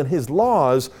ourselves, then His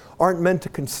laws aren't meant to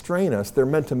constrain us. They're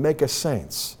meant to make us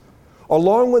saints.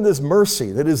 Along with His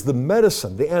mercy, that is the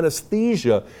medicine, the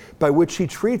anesthesia by which He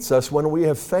treats us when we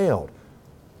have failed.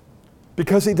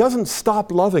 Because He doesn't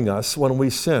stop loving us when we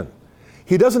sin.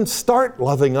 He doesn't start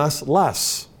loving us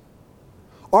less.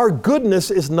 Our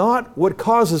goodness is not what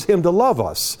causes Him to love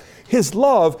us. His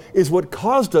love is what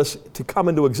caused us to come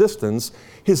into existence.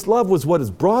 His love was what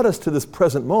has brought us to this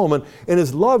present moment, and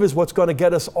His love is what's going to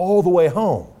get us all the way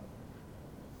home.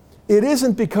 It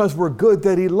isn't because we're good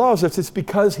that He loves us. It's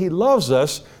because He loves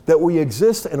us that we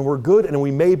exist and we're good and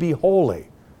we may be holy.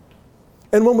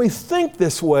 And when we think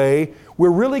this way,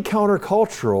 we're really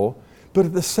countercultural, but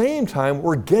at the same time,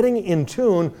 we're getting in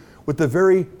tune with the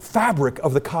very fabric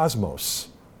of the cosmos.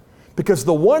 Because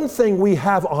the one thing we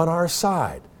have on our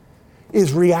side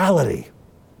is reality,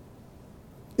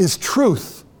 is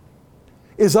truth,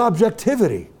 is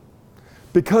objectivity.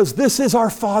 Because this is our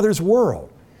Father's world,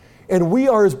 and we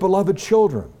are His beloved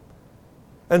children.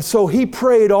 And so He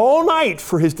prayed all night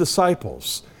for His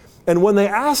disciples. And when they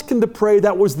asked Him to pray,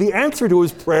 that was the answer to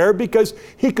His prayer, because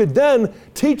He could then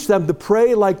teach them to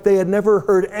pray like they had never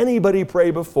heard anybody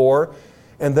pray before,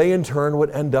 and they in turn would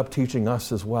end up teaching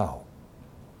us as well.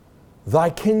 Thy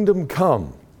kingdom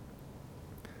come.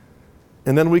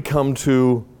 And then we come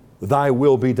to Thy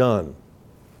will be done.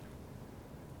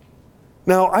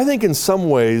 Now, I think in some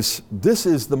ways, this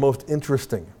is the most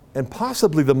interesting and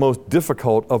possibly the most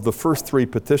difficult of the first three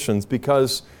petitions,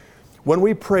 because when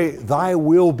we pray, Thy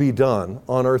will be done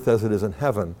on earth as it is in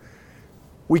heaven,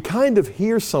 we kind of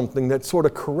hear something that sort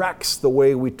of corrects the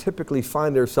way we typically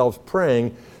find ourselves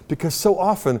praying, because so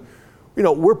often,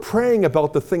 we're praying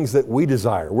about the things that we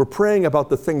desire. We're praying about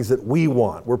the things that we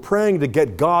want. We're praying to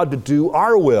get God to do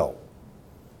our will,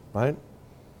 right?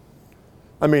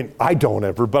 I don't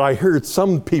ever, but I heard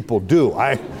some people do.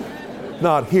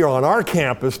 Not here on our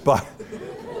campus, but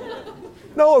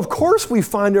no, of course we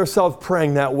find ourselves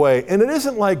praying that way. And it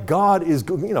isn't like God is,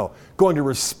 going to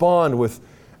respond with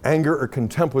anger or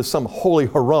contempt with some holy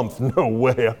harumph. No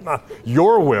way, I'm not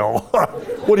your will.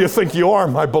 What do you think you are,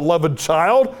 my beloved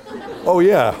child? Oh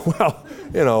yeah,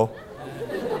 well,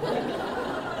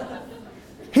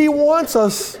 He wants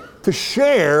us to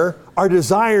share our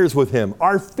desires with Him,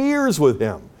 our fears with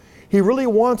Him. He really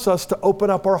wants us to open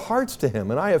up our hearts to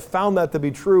Him, and I have found that to be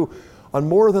true on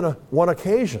more than one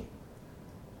occasion.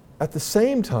 At the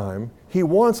same time, He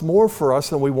wants more for us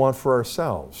than we want for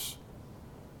ourselves.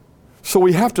 So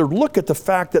we have to look at the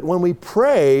fact that when we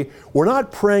pray, we're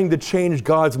not praying to change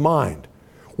God's mind.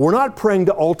 We're not praying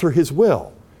to alter His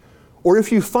will. Or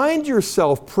if you find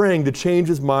yourself praying to change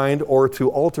His mind or to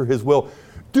alter His will,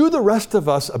 do the rest of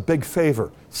us a big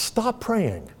favor. Stop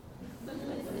praying.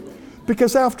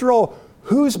 Because after all,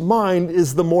 whose mind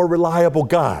is the more reliable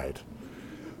guide?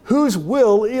 Whose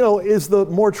will, is the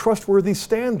more trustworthy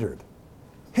standard?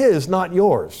 His, not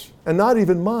yours, and not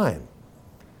even mine.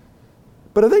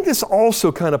 But I think this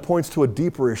also kind of points to a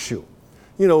deeper issue.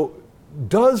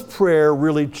 Does prayer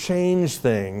really change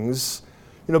things?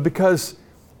 Because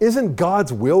isn't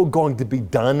God's will going to be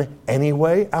done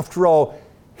anyway? After all,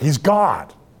 He's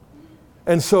God.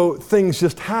 And so things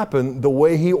just happen the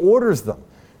way He orders them.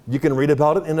 You can read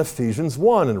about it in Ephesians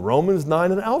 1 and Romans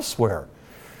 9 and elsewhere.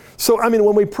 So,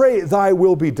 when we pray, Thy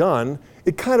will be done,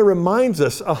 it kind of reminds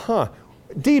us,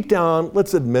 deep down,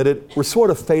 let's admit it, we're sort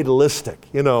of fatalistic,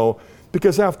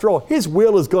 because after all, His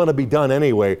will is going to be done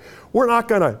anyway. We're not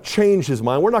going to change His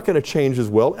mind. We're not going to change His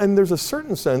will. And there's a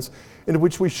certain sense in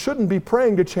which we shouldn't be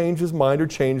praying to change His mind or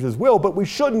change His will, but we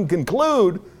shouldn't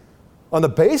conclude on the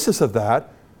basis of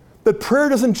that prayer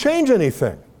doesn't change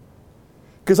anything.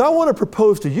 Because I want to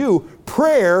propose to you,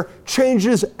 prayer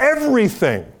changes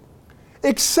everything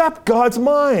except God's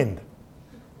mind.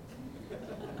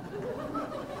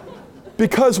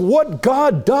 Because what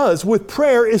God does with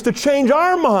prayer is to change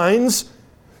our minds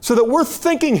so that we're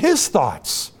thinking His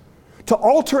thoughts, to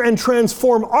alter and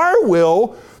transform our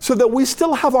will so that we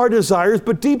still have our desires,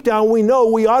 but deep down we know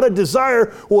we ought to desire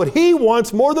what He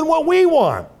wants more than what we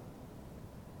want.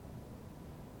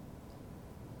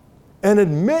 And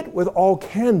admit with all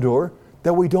candor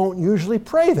that we don't usually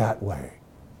pray that way.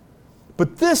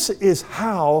 But this is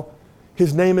how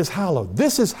His name is hallowed.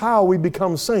 This is how we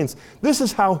become saints. This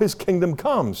is how His kingdom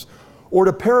comes. Or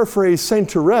to paraphrase Saint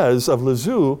Therese of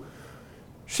Lisieux,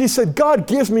 she said, God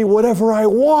gives me whatever I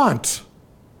want,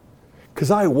 because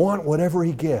I want whatever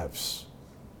He gives.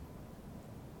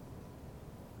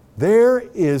 There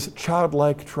is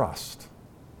childlike trust.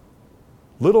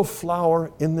 Little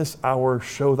flower, in this hour,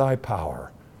 show thy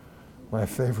power. My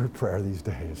favorite prayer these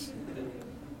days.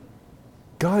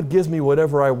 God gives me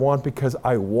whatever I want because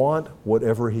I want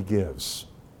whatever He gives.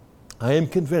 I am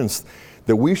convinced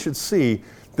that we should see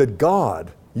that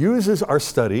God uses our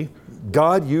study,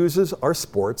 God uses our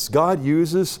sports, God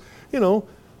uses,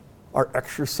 our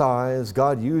exercise,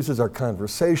 God uses our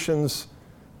conversations,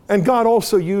 and God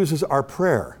also uses our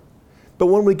prayer. But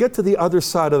when we get to the other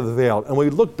side of the veil and we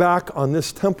look back on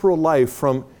this temporal life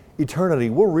from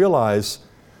eternity, we'll realize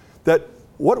that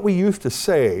what we used to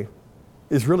say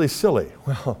is really silly.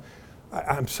 Well,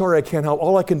 I'm sorry, I can't help.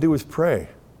 All I can do is pray.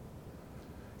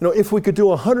 If we could do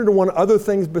 101 other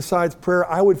things besides prayer,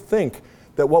 I would think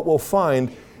that what we'll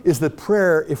find is that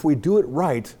prayer, if we do it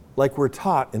right, like we're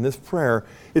taught in this prayer,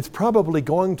 it's probably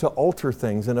going to alter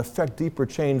things and affect deeper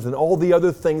change than all the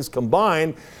other things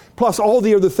combined. Plus, all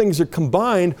the other things that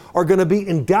combined are going to be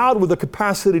endowed with the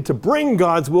capacity to bring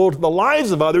God's will to the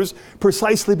lives of others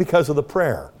precisely because of the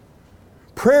prayer.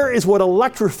 Prayer is what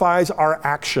electrifies our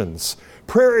actions.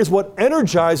 Prayer is what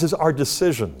energizes our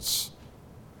decisions.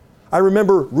 I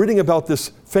remember reading about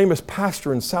this famous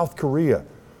pastor in South Korea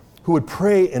who would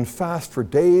pray and fast for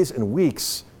days and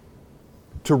weeks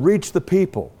to reach the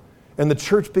people. And the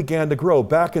church began to grow.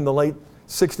 Back in the late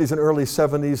 60s and early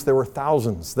 70s, there were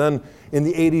thousands. Then in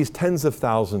the 80s, tens of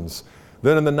thousands.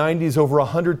 Then in the 90s, over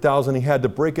 100,000. He had to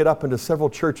break it up into several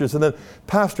churches. And then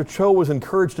Pastor Cho was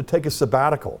encouraged to take a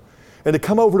sabbatical and to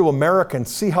come over to America and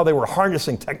see how they were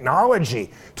harnessing technology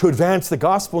to advance the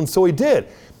gospel. And so he did.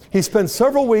 He spent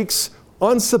several weeks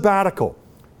on sabbatical,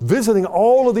 visiting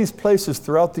all of these places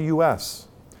throughout the U.S.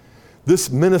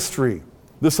 This ministry,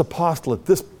 this apostolate,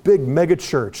 this big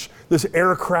megachurch, this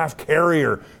aircraft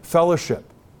carrier fellowship.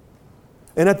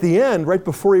 And at the end, right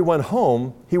before he went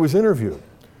home, he was interviewed.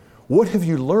 What have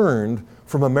you learned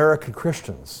from American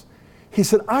Christians? He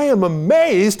said, I am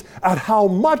amazed at how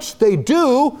much they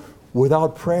do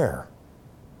without prayer.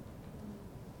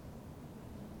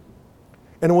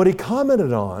 And what he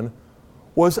commented on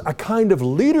was a kind of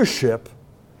leadership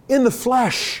in the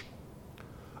flesh,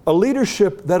 a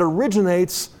leadership that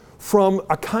originates from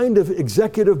a kind of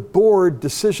executive board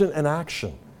decision and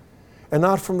action, and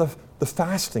not from the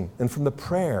fasting and from the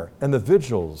prayer and the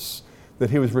vigils that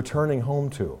he was returning home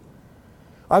to.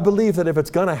 I believe that if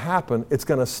it's going to happen, it's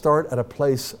going to start at a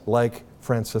place like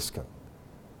Franciscan.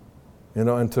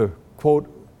 And to quote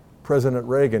President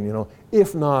Reagan,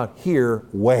 if not here,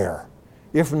 where?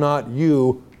 If not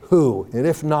you, who? And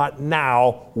if not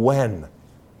now, when?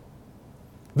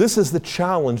 This is the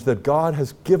challenge that God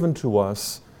has given to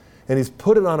us, and He's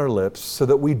put it on our lips so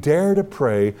that we dare to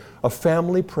pray a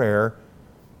family prayer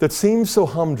that seems so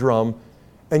humdrum,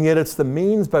 and yet it's the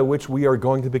means by which we are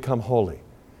going to become holy.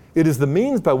 It is the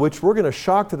means by which we're going to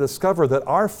shock to discover that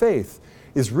our faith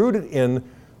is rooted in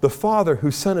the Father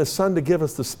who sent His Son to give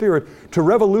us the Spirit to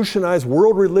revolutionize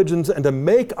world religions and to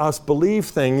make us believe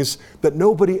things that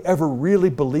nobody ever really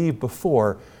believed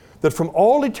before, that from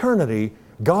all eternity,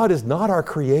 God is not our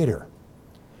creator,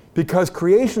 because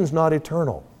creation's not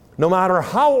eternal. No matter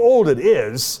how old it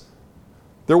is,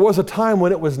 there was a time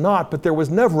when it was not, but there was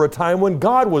never a time when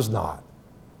God was not.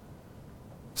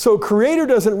 So creator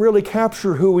doesn't really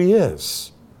capture who He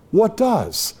is. What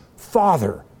does?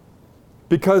 Father.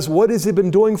 Because what has He been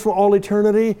doing for all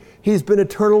eternity? He's been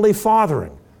eternally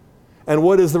fathering. And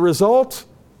what is the result?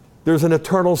 There's an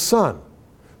eternal Son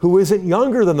who isn't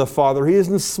younger than the Father. He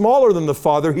isn't smaller than the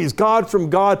Father. He's God from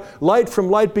God, light from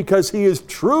light, because He is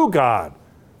true God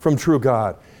from true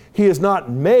God. He is not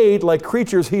made like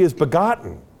creatures. He is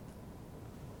begotten.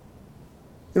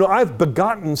 I've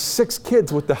begotten 6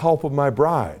 kids with the help of my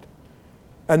bride,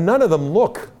 and none of them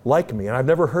look like me, and I've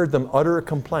never heard them utter a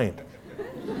complaint.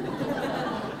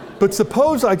 But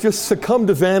suppose I just succumb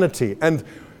to vanity and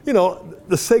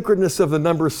the sacredness of the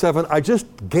number 7, I just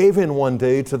gave in one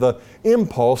day to the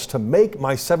impulse to make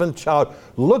my 7th child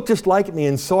look just like me.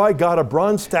 And so I got a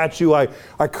bronze statue, I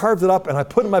carved it up and I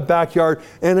put it in my backyard,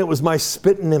 and it was my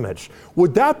spitting image.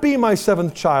 Would that be my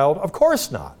 7th child? Of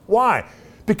course not. Why?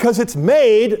 Because it's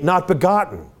made, not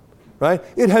begotten, right?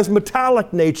 It has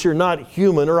metallic nature, not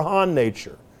human or Hahn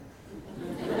nature.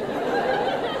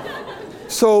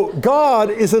 So God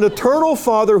is an eternal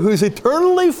Father who's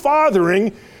eternally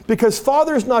fathering, because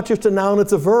father is not just a noun,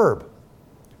 it's a verb.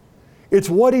 It's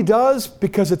what he does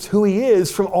because it's who he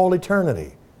is from all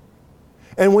eternity.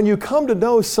 And when you come to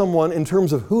know someone in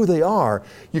terms of who they are,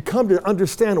 you come to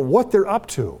understand what they're up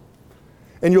to.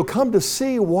 And you'll come to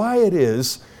see why it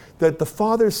is that the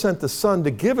Father sent the Son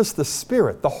to give us the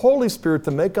Spirit, the Holy Spirit,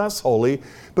 to make us holy,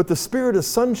 but the Spirit of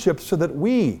sonship so that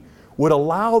we would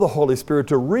allow the Holy Spirit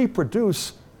to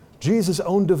reproduce Jesus'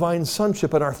 own divine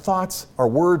sonship in our thoughts, our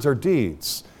words, our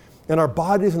deeds, in our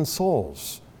bodies and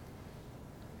souls,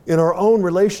 in our own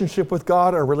relationship with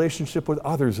God, our relationship with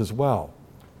others as well.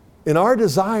 In our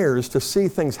desires to see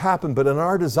things happen, but in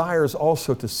our desires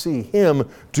also to see Him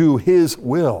do His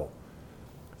will.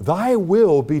 Thy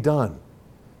will be done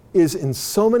is in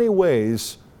so many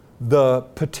ways the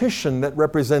petition that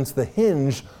represents the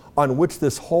hinge on which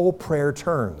this whole prayer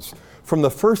turns, from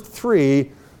the first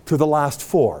 3 to the last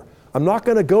 4. I'm not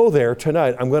going to go there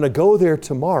tonight. I'm going to go there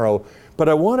tomorrow. But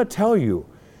I want to tell you,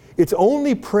 it's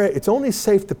only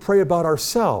safe to pray about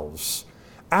ourselves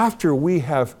after we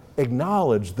have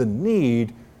acknowledged the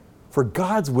need for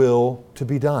God's will to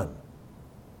be done.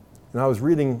 And I was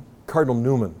reading Cardinal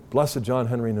Newman, Blessed John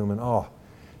Henry Newman.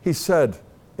 He said,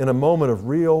 in a moment of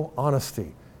real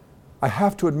honesty, I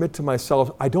have to admit to myself,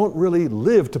 I don't really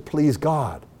live to please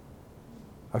God.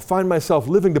 I find myself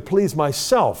living to please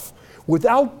myself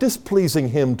without displeasing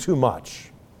Him too much.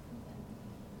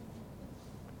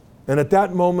 And at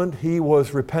that moment, he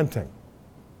was repenting.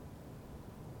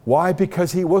 Why?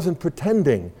 Because he wasn't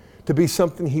pretending to be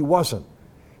something he wasn't.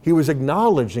 He was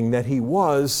acknowledging that he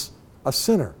was a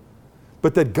sinner,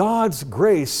 but that God's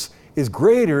grace is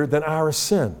greater than our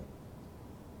sin.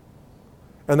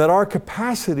 And that our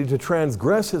capacity to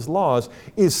transgress His laws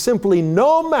is simply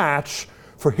no match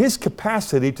for His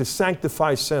capacity to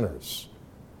sanctify sinners.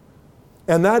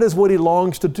 And that is what He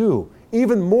longs to do,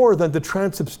 even more than to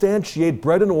transubstantiate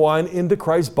bread and wine into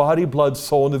Christ's body, blood,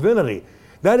 soul, and divinity.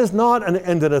 That is not an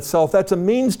end in itself, that's a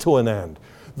means to an end.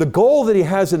 The goal that He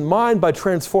has in mind by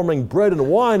transforming bread and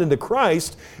wine into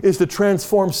Christ is to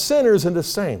transform sinners into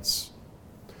saints,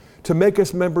 to make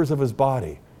us members of His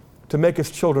body, to make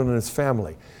us children in His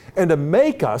family, and to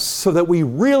make us so that we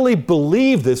really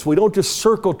believe this. We don't just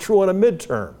circle true on a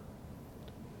midterm.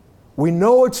 We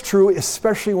know it's true,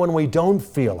 especially when we don't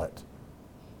feel it.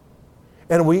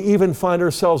 And we even find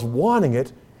ourselves wanting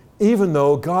it, even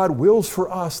though God wills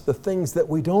for us the things that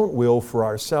we don't will for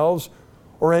ourselves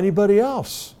or anybody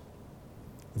else.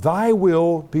 Thy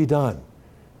will be done.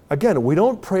 Again, we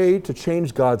don't pray to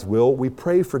change God's will. We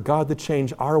pray for God to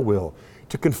change our will,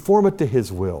 to conform it to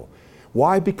His will.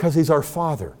 Why? Because He's our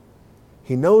Father.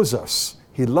 He knows us.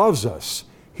 He loves us.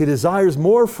 He desires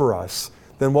more for us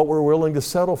than what we're willing to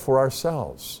settle for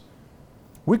ourselves.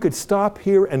 We could stop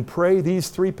here and pray these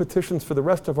 3 petitions for the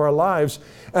rest of our lives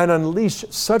and unleash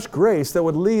such grace that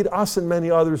would lead us and many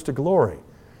others to glory.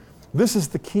 This is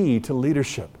the key to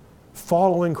leadership,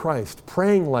 following Christ,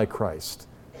 praying like Christ.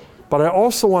 But I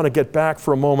also want to get back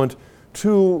for a moment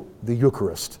to the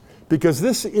Eucharist, because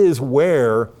this is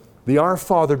where the Our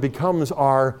Father becomes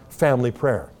our family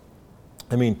prayer.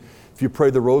 I mean, if you pray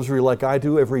the Rosary like I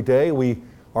do every day, we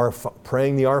are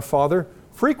praying the Our Father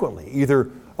frequently,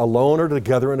 either alone or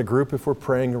together in a group if we're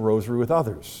praying a Rosary with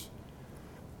others.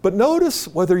 But notice,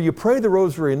 whether you pray the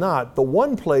Rosary or not, the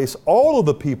one place all of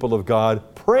the people of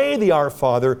God pray the Our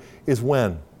Father is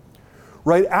when?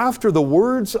 Right after the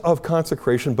words of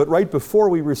consecration, but right before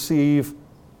we receive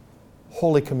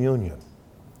Holy Communion.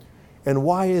 And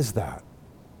why is that?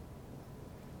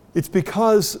 It's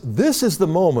because this is the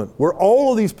moment where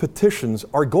all of these petitions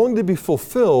are going to be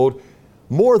fulfilled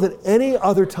more than any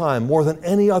other time, more than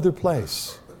any other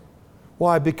place.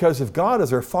 Why? Because if God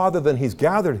is our Father, then He's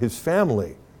gathered His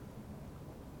family.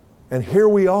 And here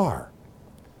we are.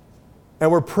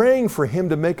 And we're praying for Him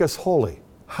to make us holy.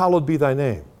 Hallowed be Thy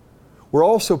name. We're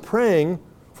also praying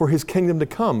for His kingdom to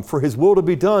come, for His will to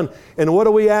be done. And what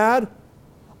do we add?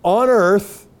 On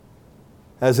earth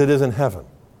as it is in heaven.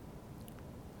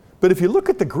 But if you look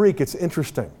at the Greek, it's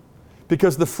interesting,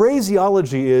 because the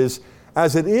phraseology is,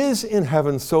 as it is in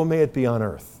heaven, so may it be on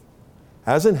earth.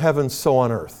 As in heaven, so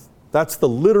on earth. That's the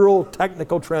literal,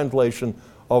 technical translation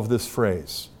of this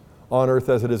phrase. on earth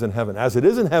as it is in heaven. As it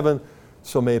is in heaven,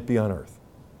 so may it be on earth.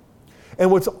 And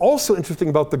what's also interesting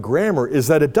about the grammar is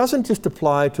that it doesn't just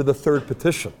apply to the third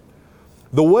petition.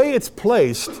 The way it's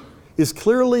placed is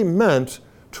clearly meant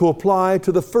to apply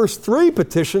to the first three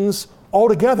petitions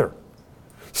altogether.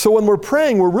 So when we're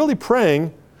praying, we're really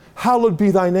praying, hallowed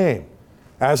be thy name,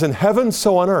 as in heaven,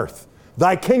 so on earth.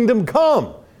 Thy kingdom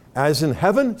come, as in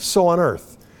heaven, so on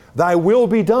earth. Thy will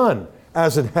be done,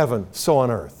 as in heaven, so on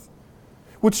earth.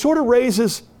 Which sort of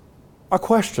raises a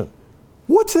question.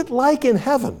 What's it like in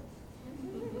heaven?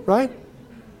 Right?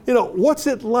 What's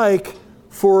it like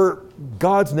for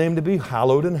God's name to be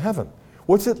hallowed in heaven?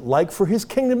 What's it like for his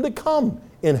kingdom to come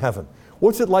in heaven?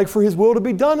 What's it like for his will to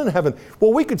be done in heaven?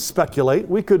 Well, we could speculate.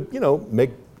 We could,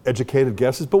 make educated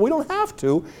guesses, but we don't have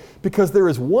to, because there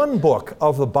is one book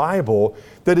of the Bible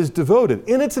that is devoted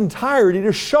in its entirety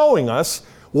to showing us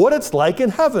what it's like in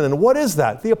heaven. And what is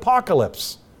that? The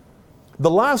Apocalypse. The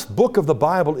last book of the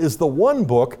Bible is the one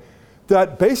book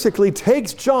that basically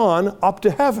takes John up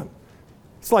to heaven.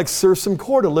 It's like Sursum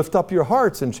Corda, lift up your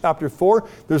hearts. In chapter 4,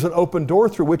 there's an open door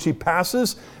through which he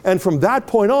passes, and from that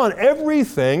point on,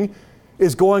 everything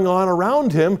is going on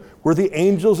around him, where the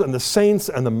angels and the saints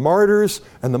and the martyrs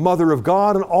and the Mother of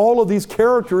God and all of these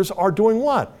characters are doing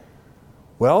what?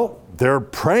 Well, they're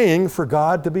praying for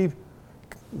God's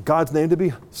name to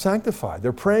be sanctified.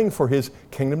 They're praying for his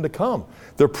kingdom to come.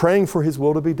 They're praying for his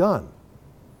will to be done.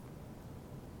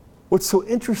 What's so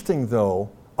interesting, though,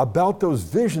 about those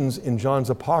visions in John's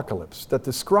Apocalypse that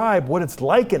describe what it's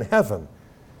like in heaven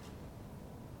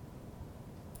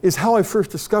is how I first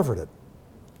discovered it.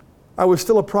 I was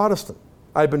still a Protestant.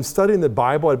 I had been studying the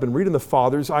Bible. I'd been reading the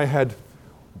Fathers. I had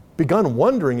begun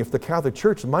wondering if the Catholic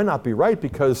Church might not be right,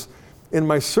 because in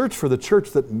my search for the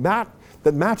church that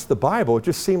matched the Bible, it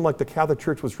just seemed like the Catholic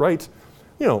Church was right,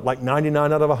 like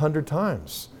 99 out of 100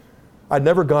 times. I'd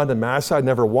never gone to Mass. I'd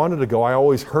never wanted to go. I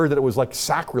always heard that it was like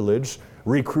sacrilege.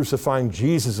 Re-crucifying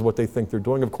Jesus is what they think they're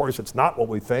doing. Of course, it's not what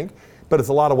we think, but it's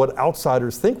a lot of what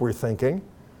outsiders think we're thinking.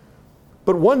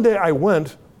 But one day I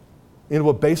went into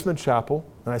a basement chapel,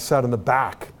 and I sat in the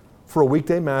back for a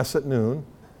weekday Mass at noon,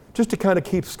 just to kind of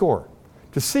keep score,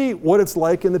 to see what it's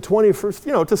like in the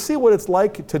 21st, to see what it's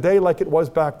like today like it was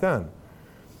back then.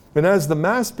 And as the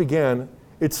Mass began,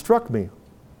 it struck me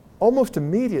almost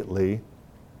immediately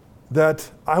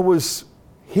that I was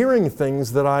hearing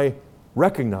things that I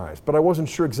recognized, but I wasn't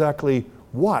sure exactly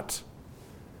what.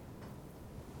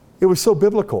 It was so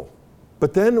biblical.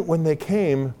 But then when they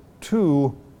came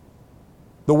to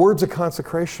the words of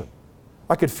consecration,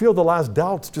 I could feel the last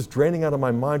doubts just draining out of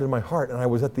my mind and my heart, and I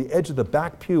was at the edge of the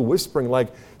back pew whispering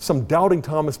like some doubting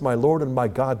Thomas, my Lord and my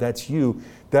God, that's you,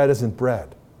 that isn't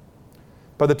bread.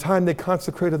 By the time they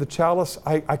consecrated the chalice,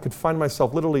 I could find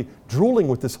myself literally drooling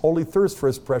with this holy thirst for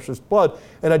his precious blood,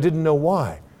 and I didn't know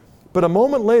why. But a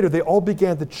moment later, they all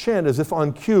began to chant as if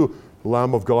on cue,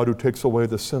 Lamb of God who takes away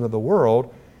the sin of the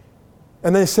world.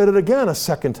 And they said it again a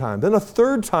second time, then a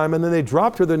third time, and then they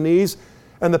dropped to their knees,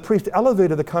 and the priest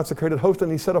elevated the consecrated host,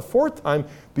 and he said a fourth time,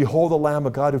 behold the Lamb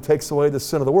of God who takes away the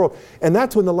sin of the world. And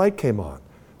that's when the light came on.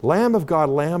 Lamb of God,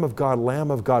 Lamb of God, Lamb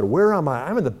of God. Where am I?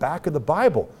 I'm in the back of the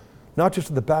Bible, not just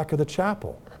in the back of the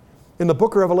chapel. In the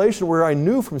book of Revelation, where I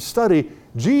knew from study,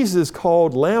 Jesus is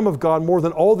called Lamb of God more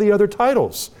than all the other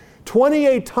titles.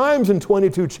 28 times in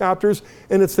 22 chapters,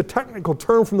 and it's the technical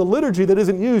term from the liturgy that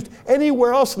isn't used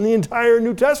anywhere else in the entire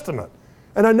New Testament.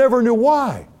 And I never knew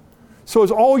why. So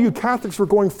as all you Catholics were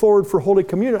going forward for Holy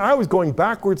Communion, I was going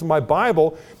backwards in my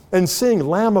Bible and seeing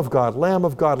Lamb of God, Lamb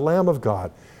of God, Lamb of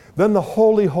God. Then the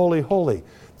Holy, Holy, Holy.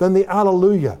 Then the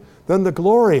Alleluia. Then the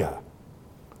Gloria.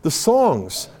 The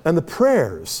songs and the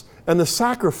prayers and the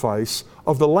sacrifice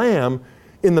of the Lamb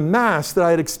in the Mass that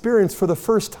I had experienced for the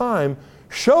first time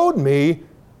showed me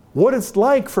what it's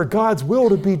like for God's will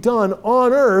to be done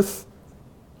on earth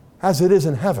as it is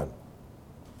in heaven.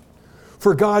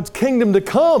 For God's kingdom to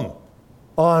come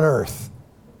on earth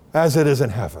as it is in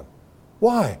heaven.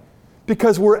 Why?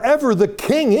 Because wherever the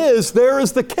king is, there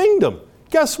is the kingdom.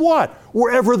 Guess what?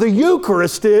 Wherever the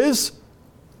Eucharist is,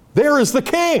 there is the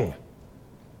king.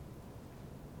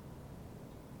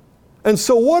 And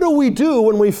so what do we do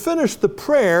when we finish the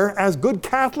prayer as good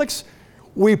Catholics?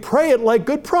 We pray it like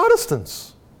good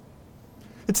Protestants.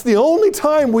 It's the only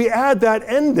time we add that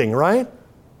ending, right?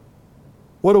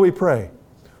 What do we pray?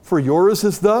 For yours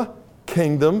is the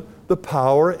kingdom, the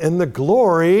power, and the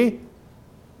glory,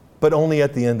 but only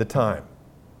at the end of time.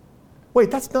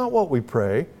 Wait, that's not what we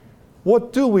pray.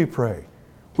 What do we pray?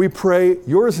 We pray,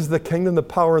 yours is the kingdom, the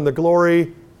power, and the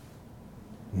glory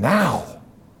now.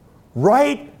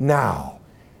 Right now.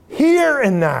 Here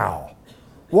and now.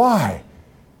 Why?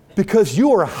 because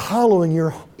you are hallowing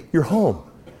your home.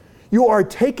 You are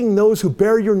taking those who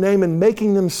bear your name and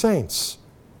making them saints.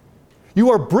 You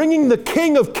are bringing the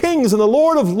King of Kings and the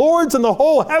Lord of Lords and the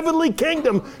whole heavenly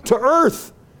kingdom to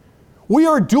earth. We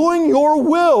are doing your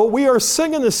will. We are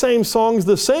singing the same songs,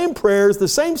 the same prayers, the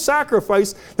same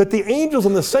sacrifice that the angels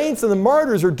and the saints and the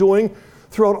martyrs are doing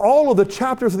throughout all of the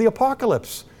chapters of the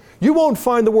Apocalypse. You won't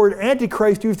find the word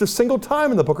Antichrist used a single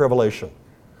time in the book of Revelation,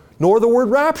 nor the word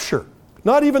rapture,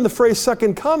 not even the phrase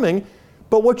second coming,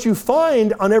 but what you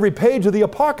find on every page of the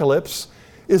Apocalypse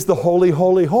is the holy,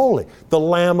 holy, holy, the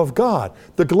Lamb of God,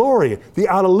 the glory, the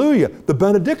alleluia, the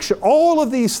benediction. All of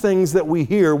these things that we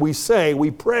hear, we say,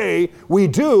 we pray, we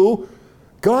do,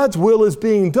 God's will is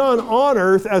being done on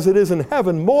earth as it is in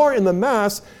heaven, more in the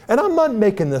Mass, and I'm not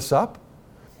making this up.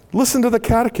 Listen to the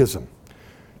Catechism,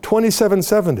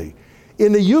 2770.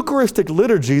 In the Eucharistic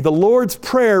liturgy, the Lord's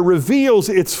Prayer reveals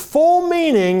its full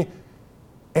meaning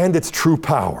and its true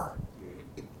power.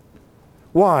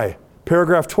 Why?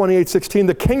 Paragraph 2816,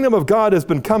 the kingdom of God has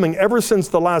been coming ever since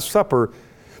the Last Supper,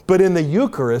 but in the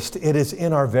Eucharist, it is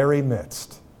in our very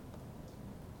midst.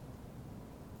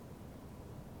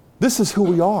 This is who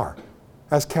we are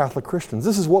as Catholic Christians.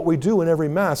 This is what we do in every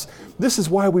Mass. This is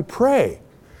why we pray.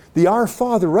 The Our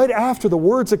Father right after the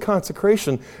words of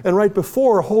consecration and right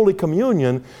before Holy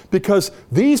Communion, because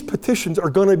these petitions are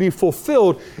going to be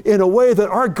fulfilled in a way that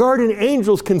our guardian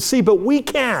angels can see, but we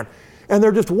can't. And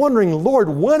they're just wondering, Lord,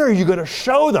 when are you going to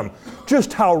show them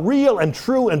just how real and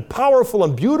true and powerful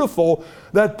and beautiful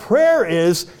that prayer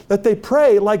is, that they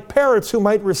pray like parrots who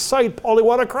might recite Polly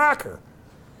What a Cracker.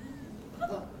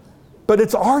 But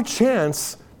it's our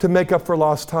chance to make up for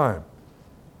lost time.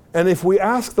 And if we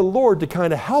ask the Lord to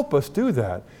kind of help us do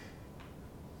that,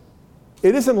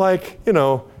 it isn't like,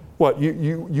 what,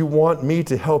 you want me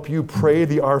to help you pray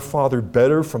the Our Father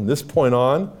better from this point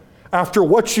on? After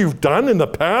what you've done in the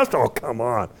past? Oh, come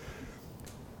on.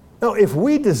 Now, if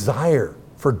we desire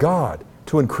for God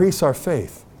to increase our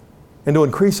faith and to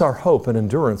increase our hope and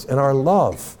endurance and our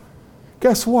love,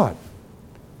 guess what?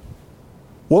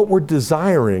 What we're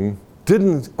desiring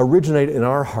didn't originate in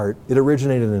our heart, it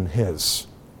originated in His.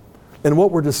 And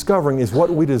what we're discovering is what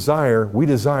we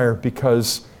desire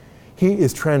because He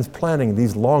is transplanting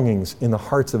these longings in the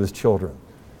hearts of His children.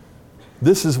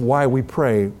 This is why we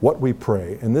pray what we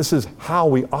pray, and this is how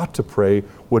we ought to pray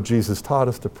what Jesus taught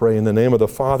us to pray, in the name of the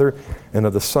Father, and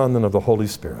of the Son, and of the Holy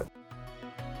Spirit.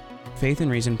 Faith and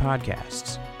Reason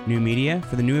Podcasts. New media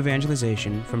for the new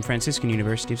evangelization from Franciscan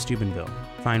University of Steubenville.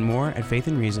 Find more at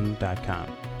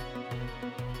faithandreason.com.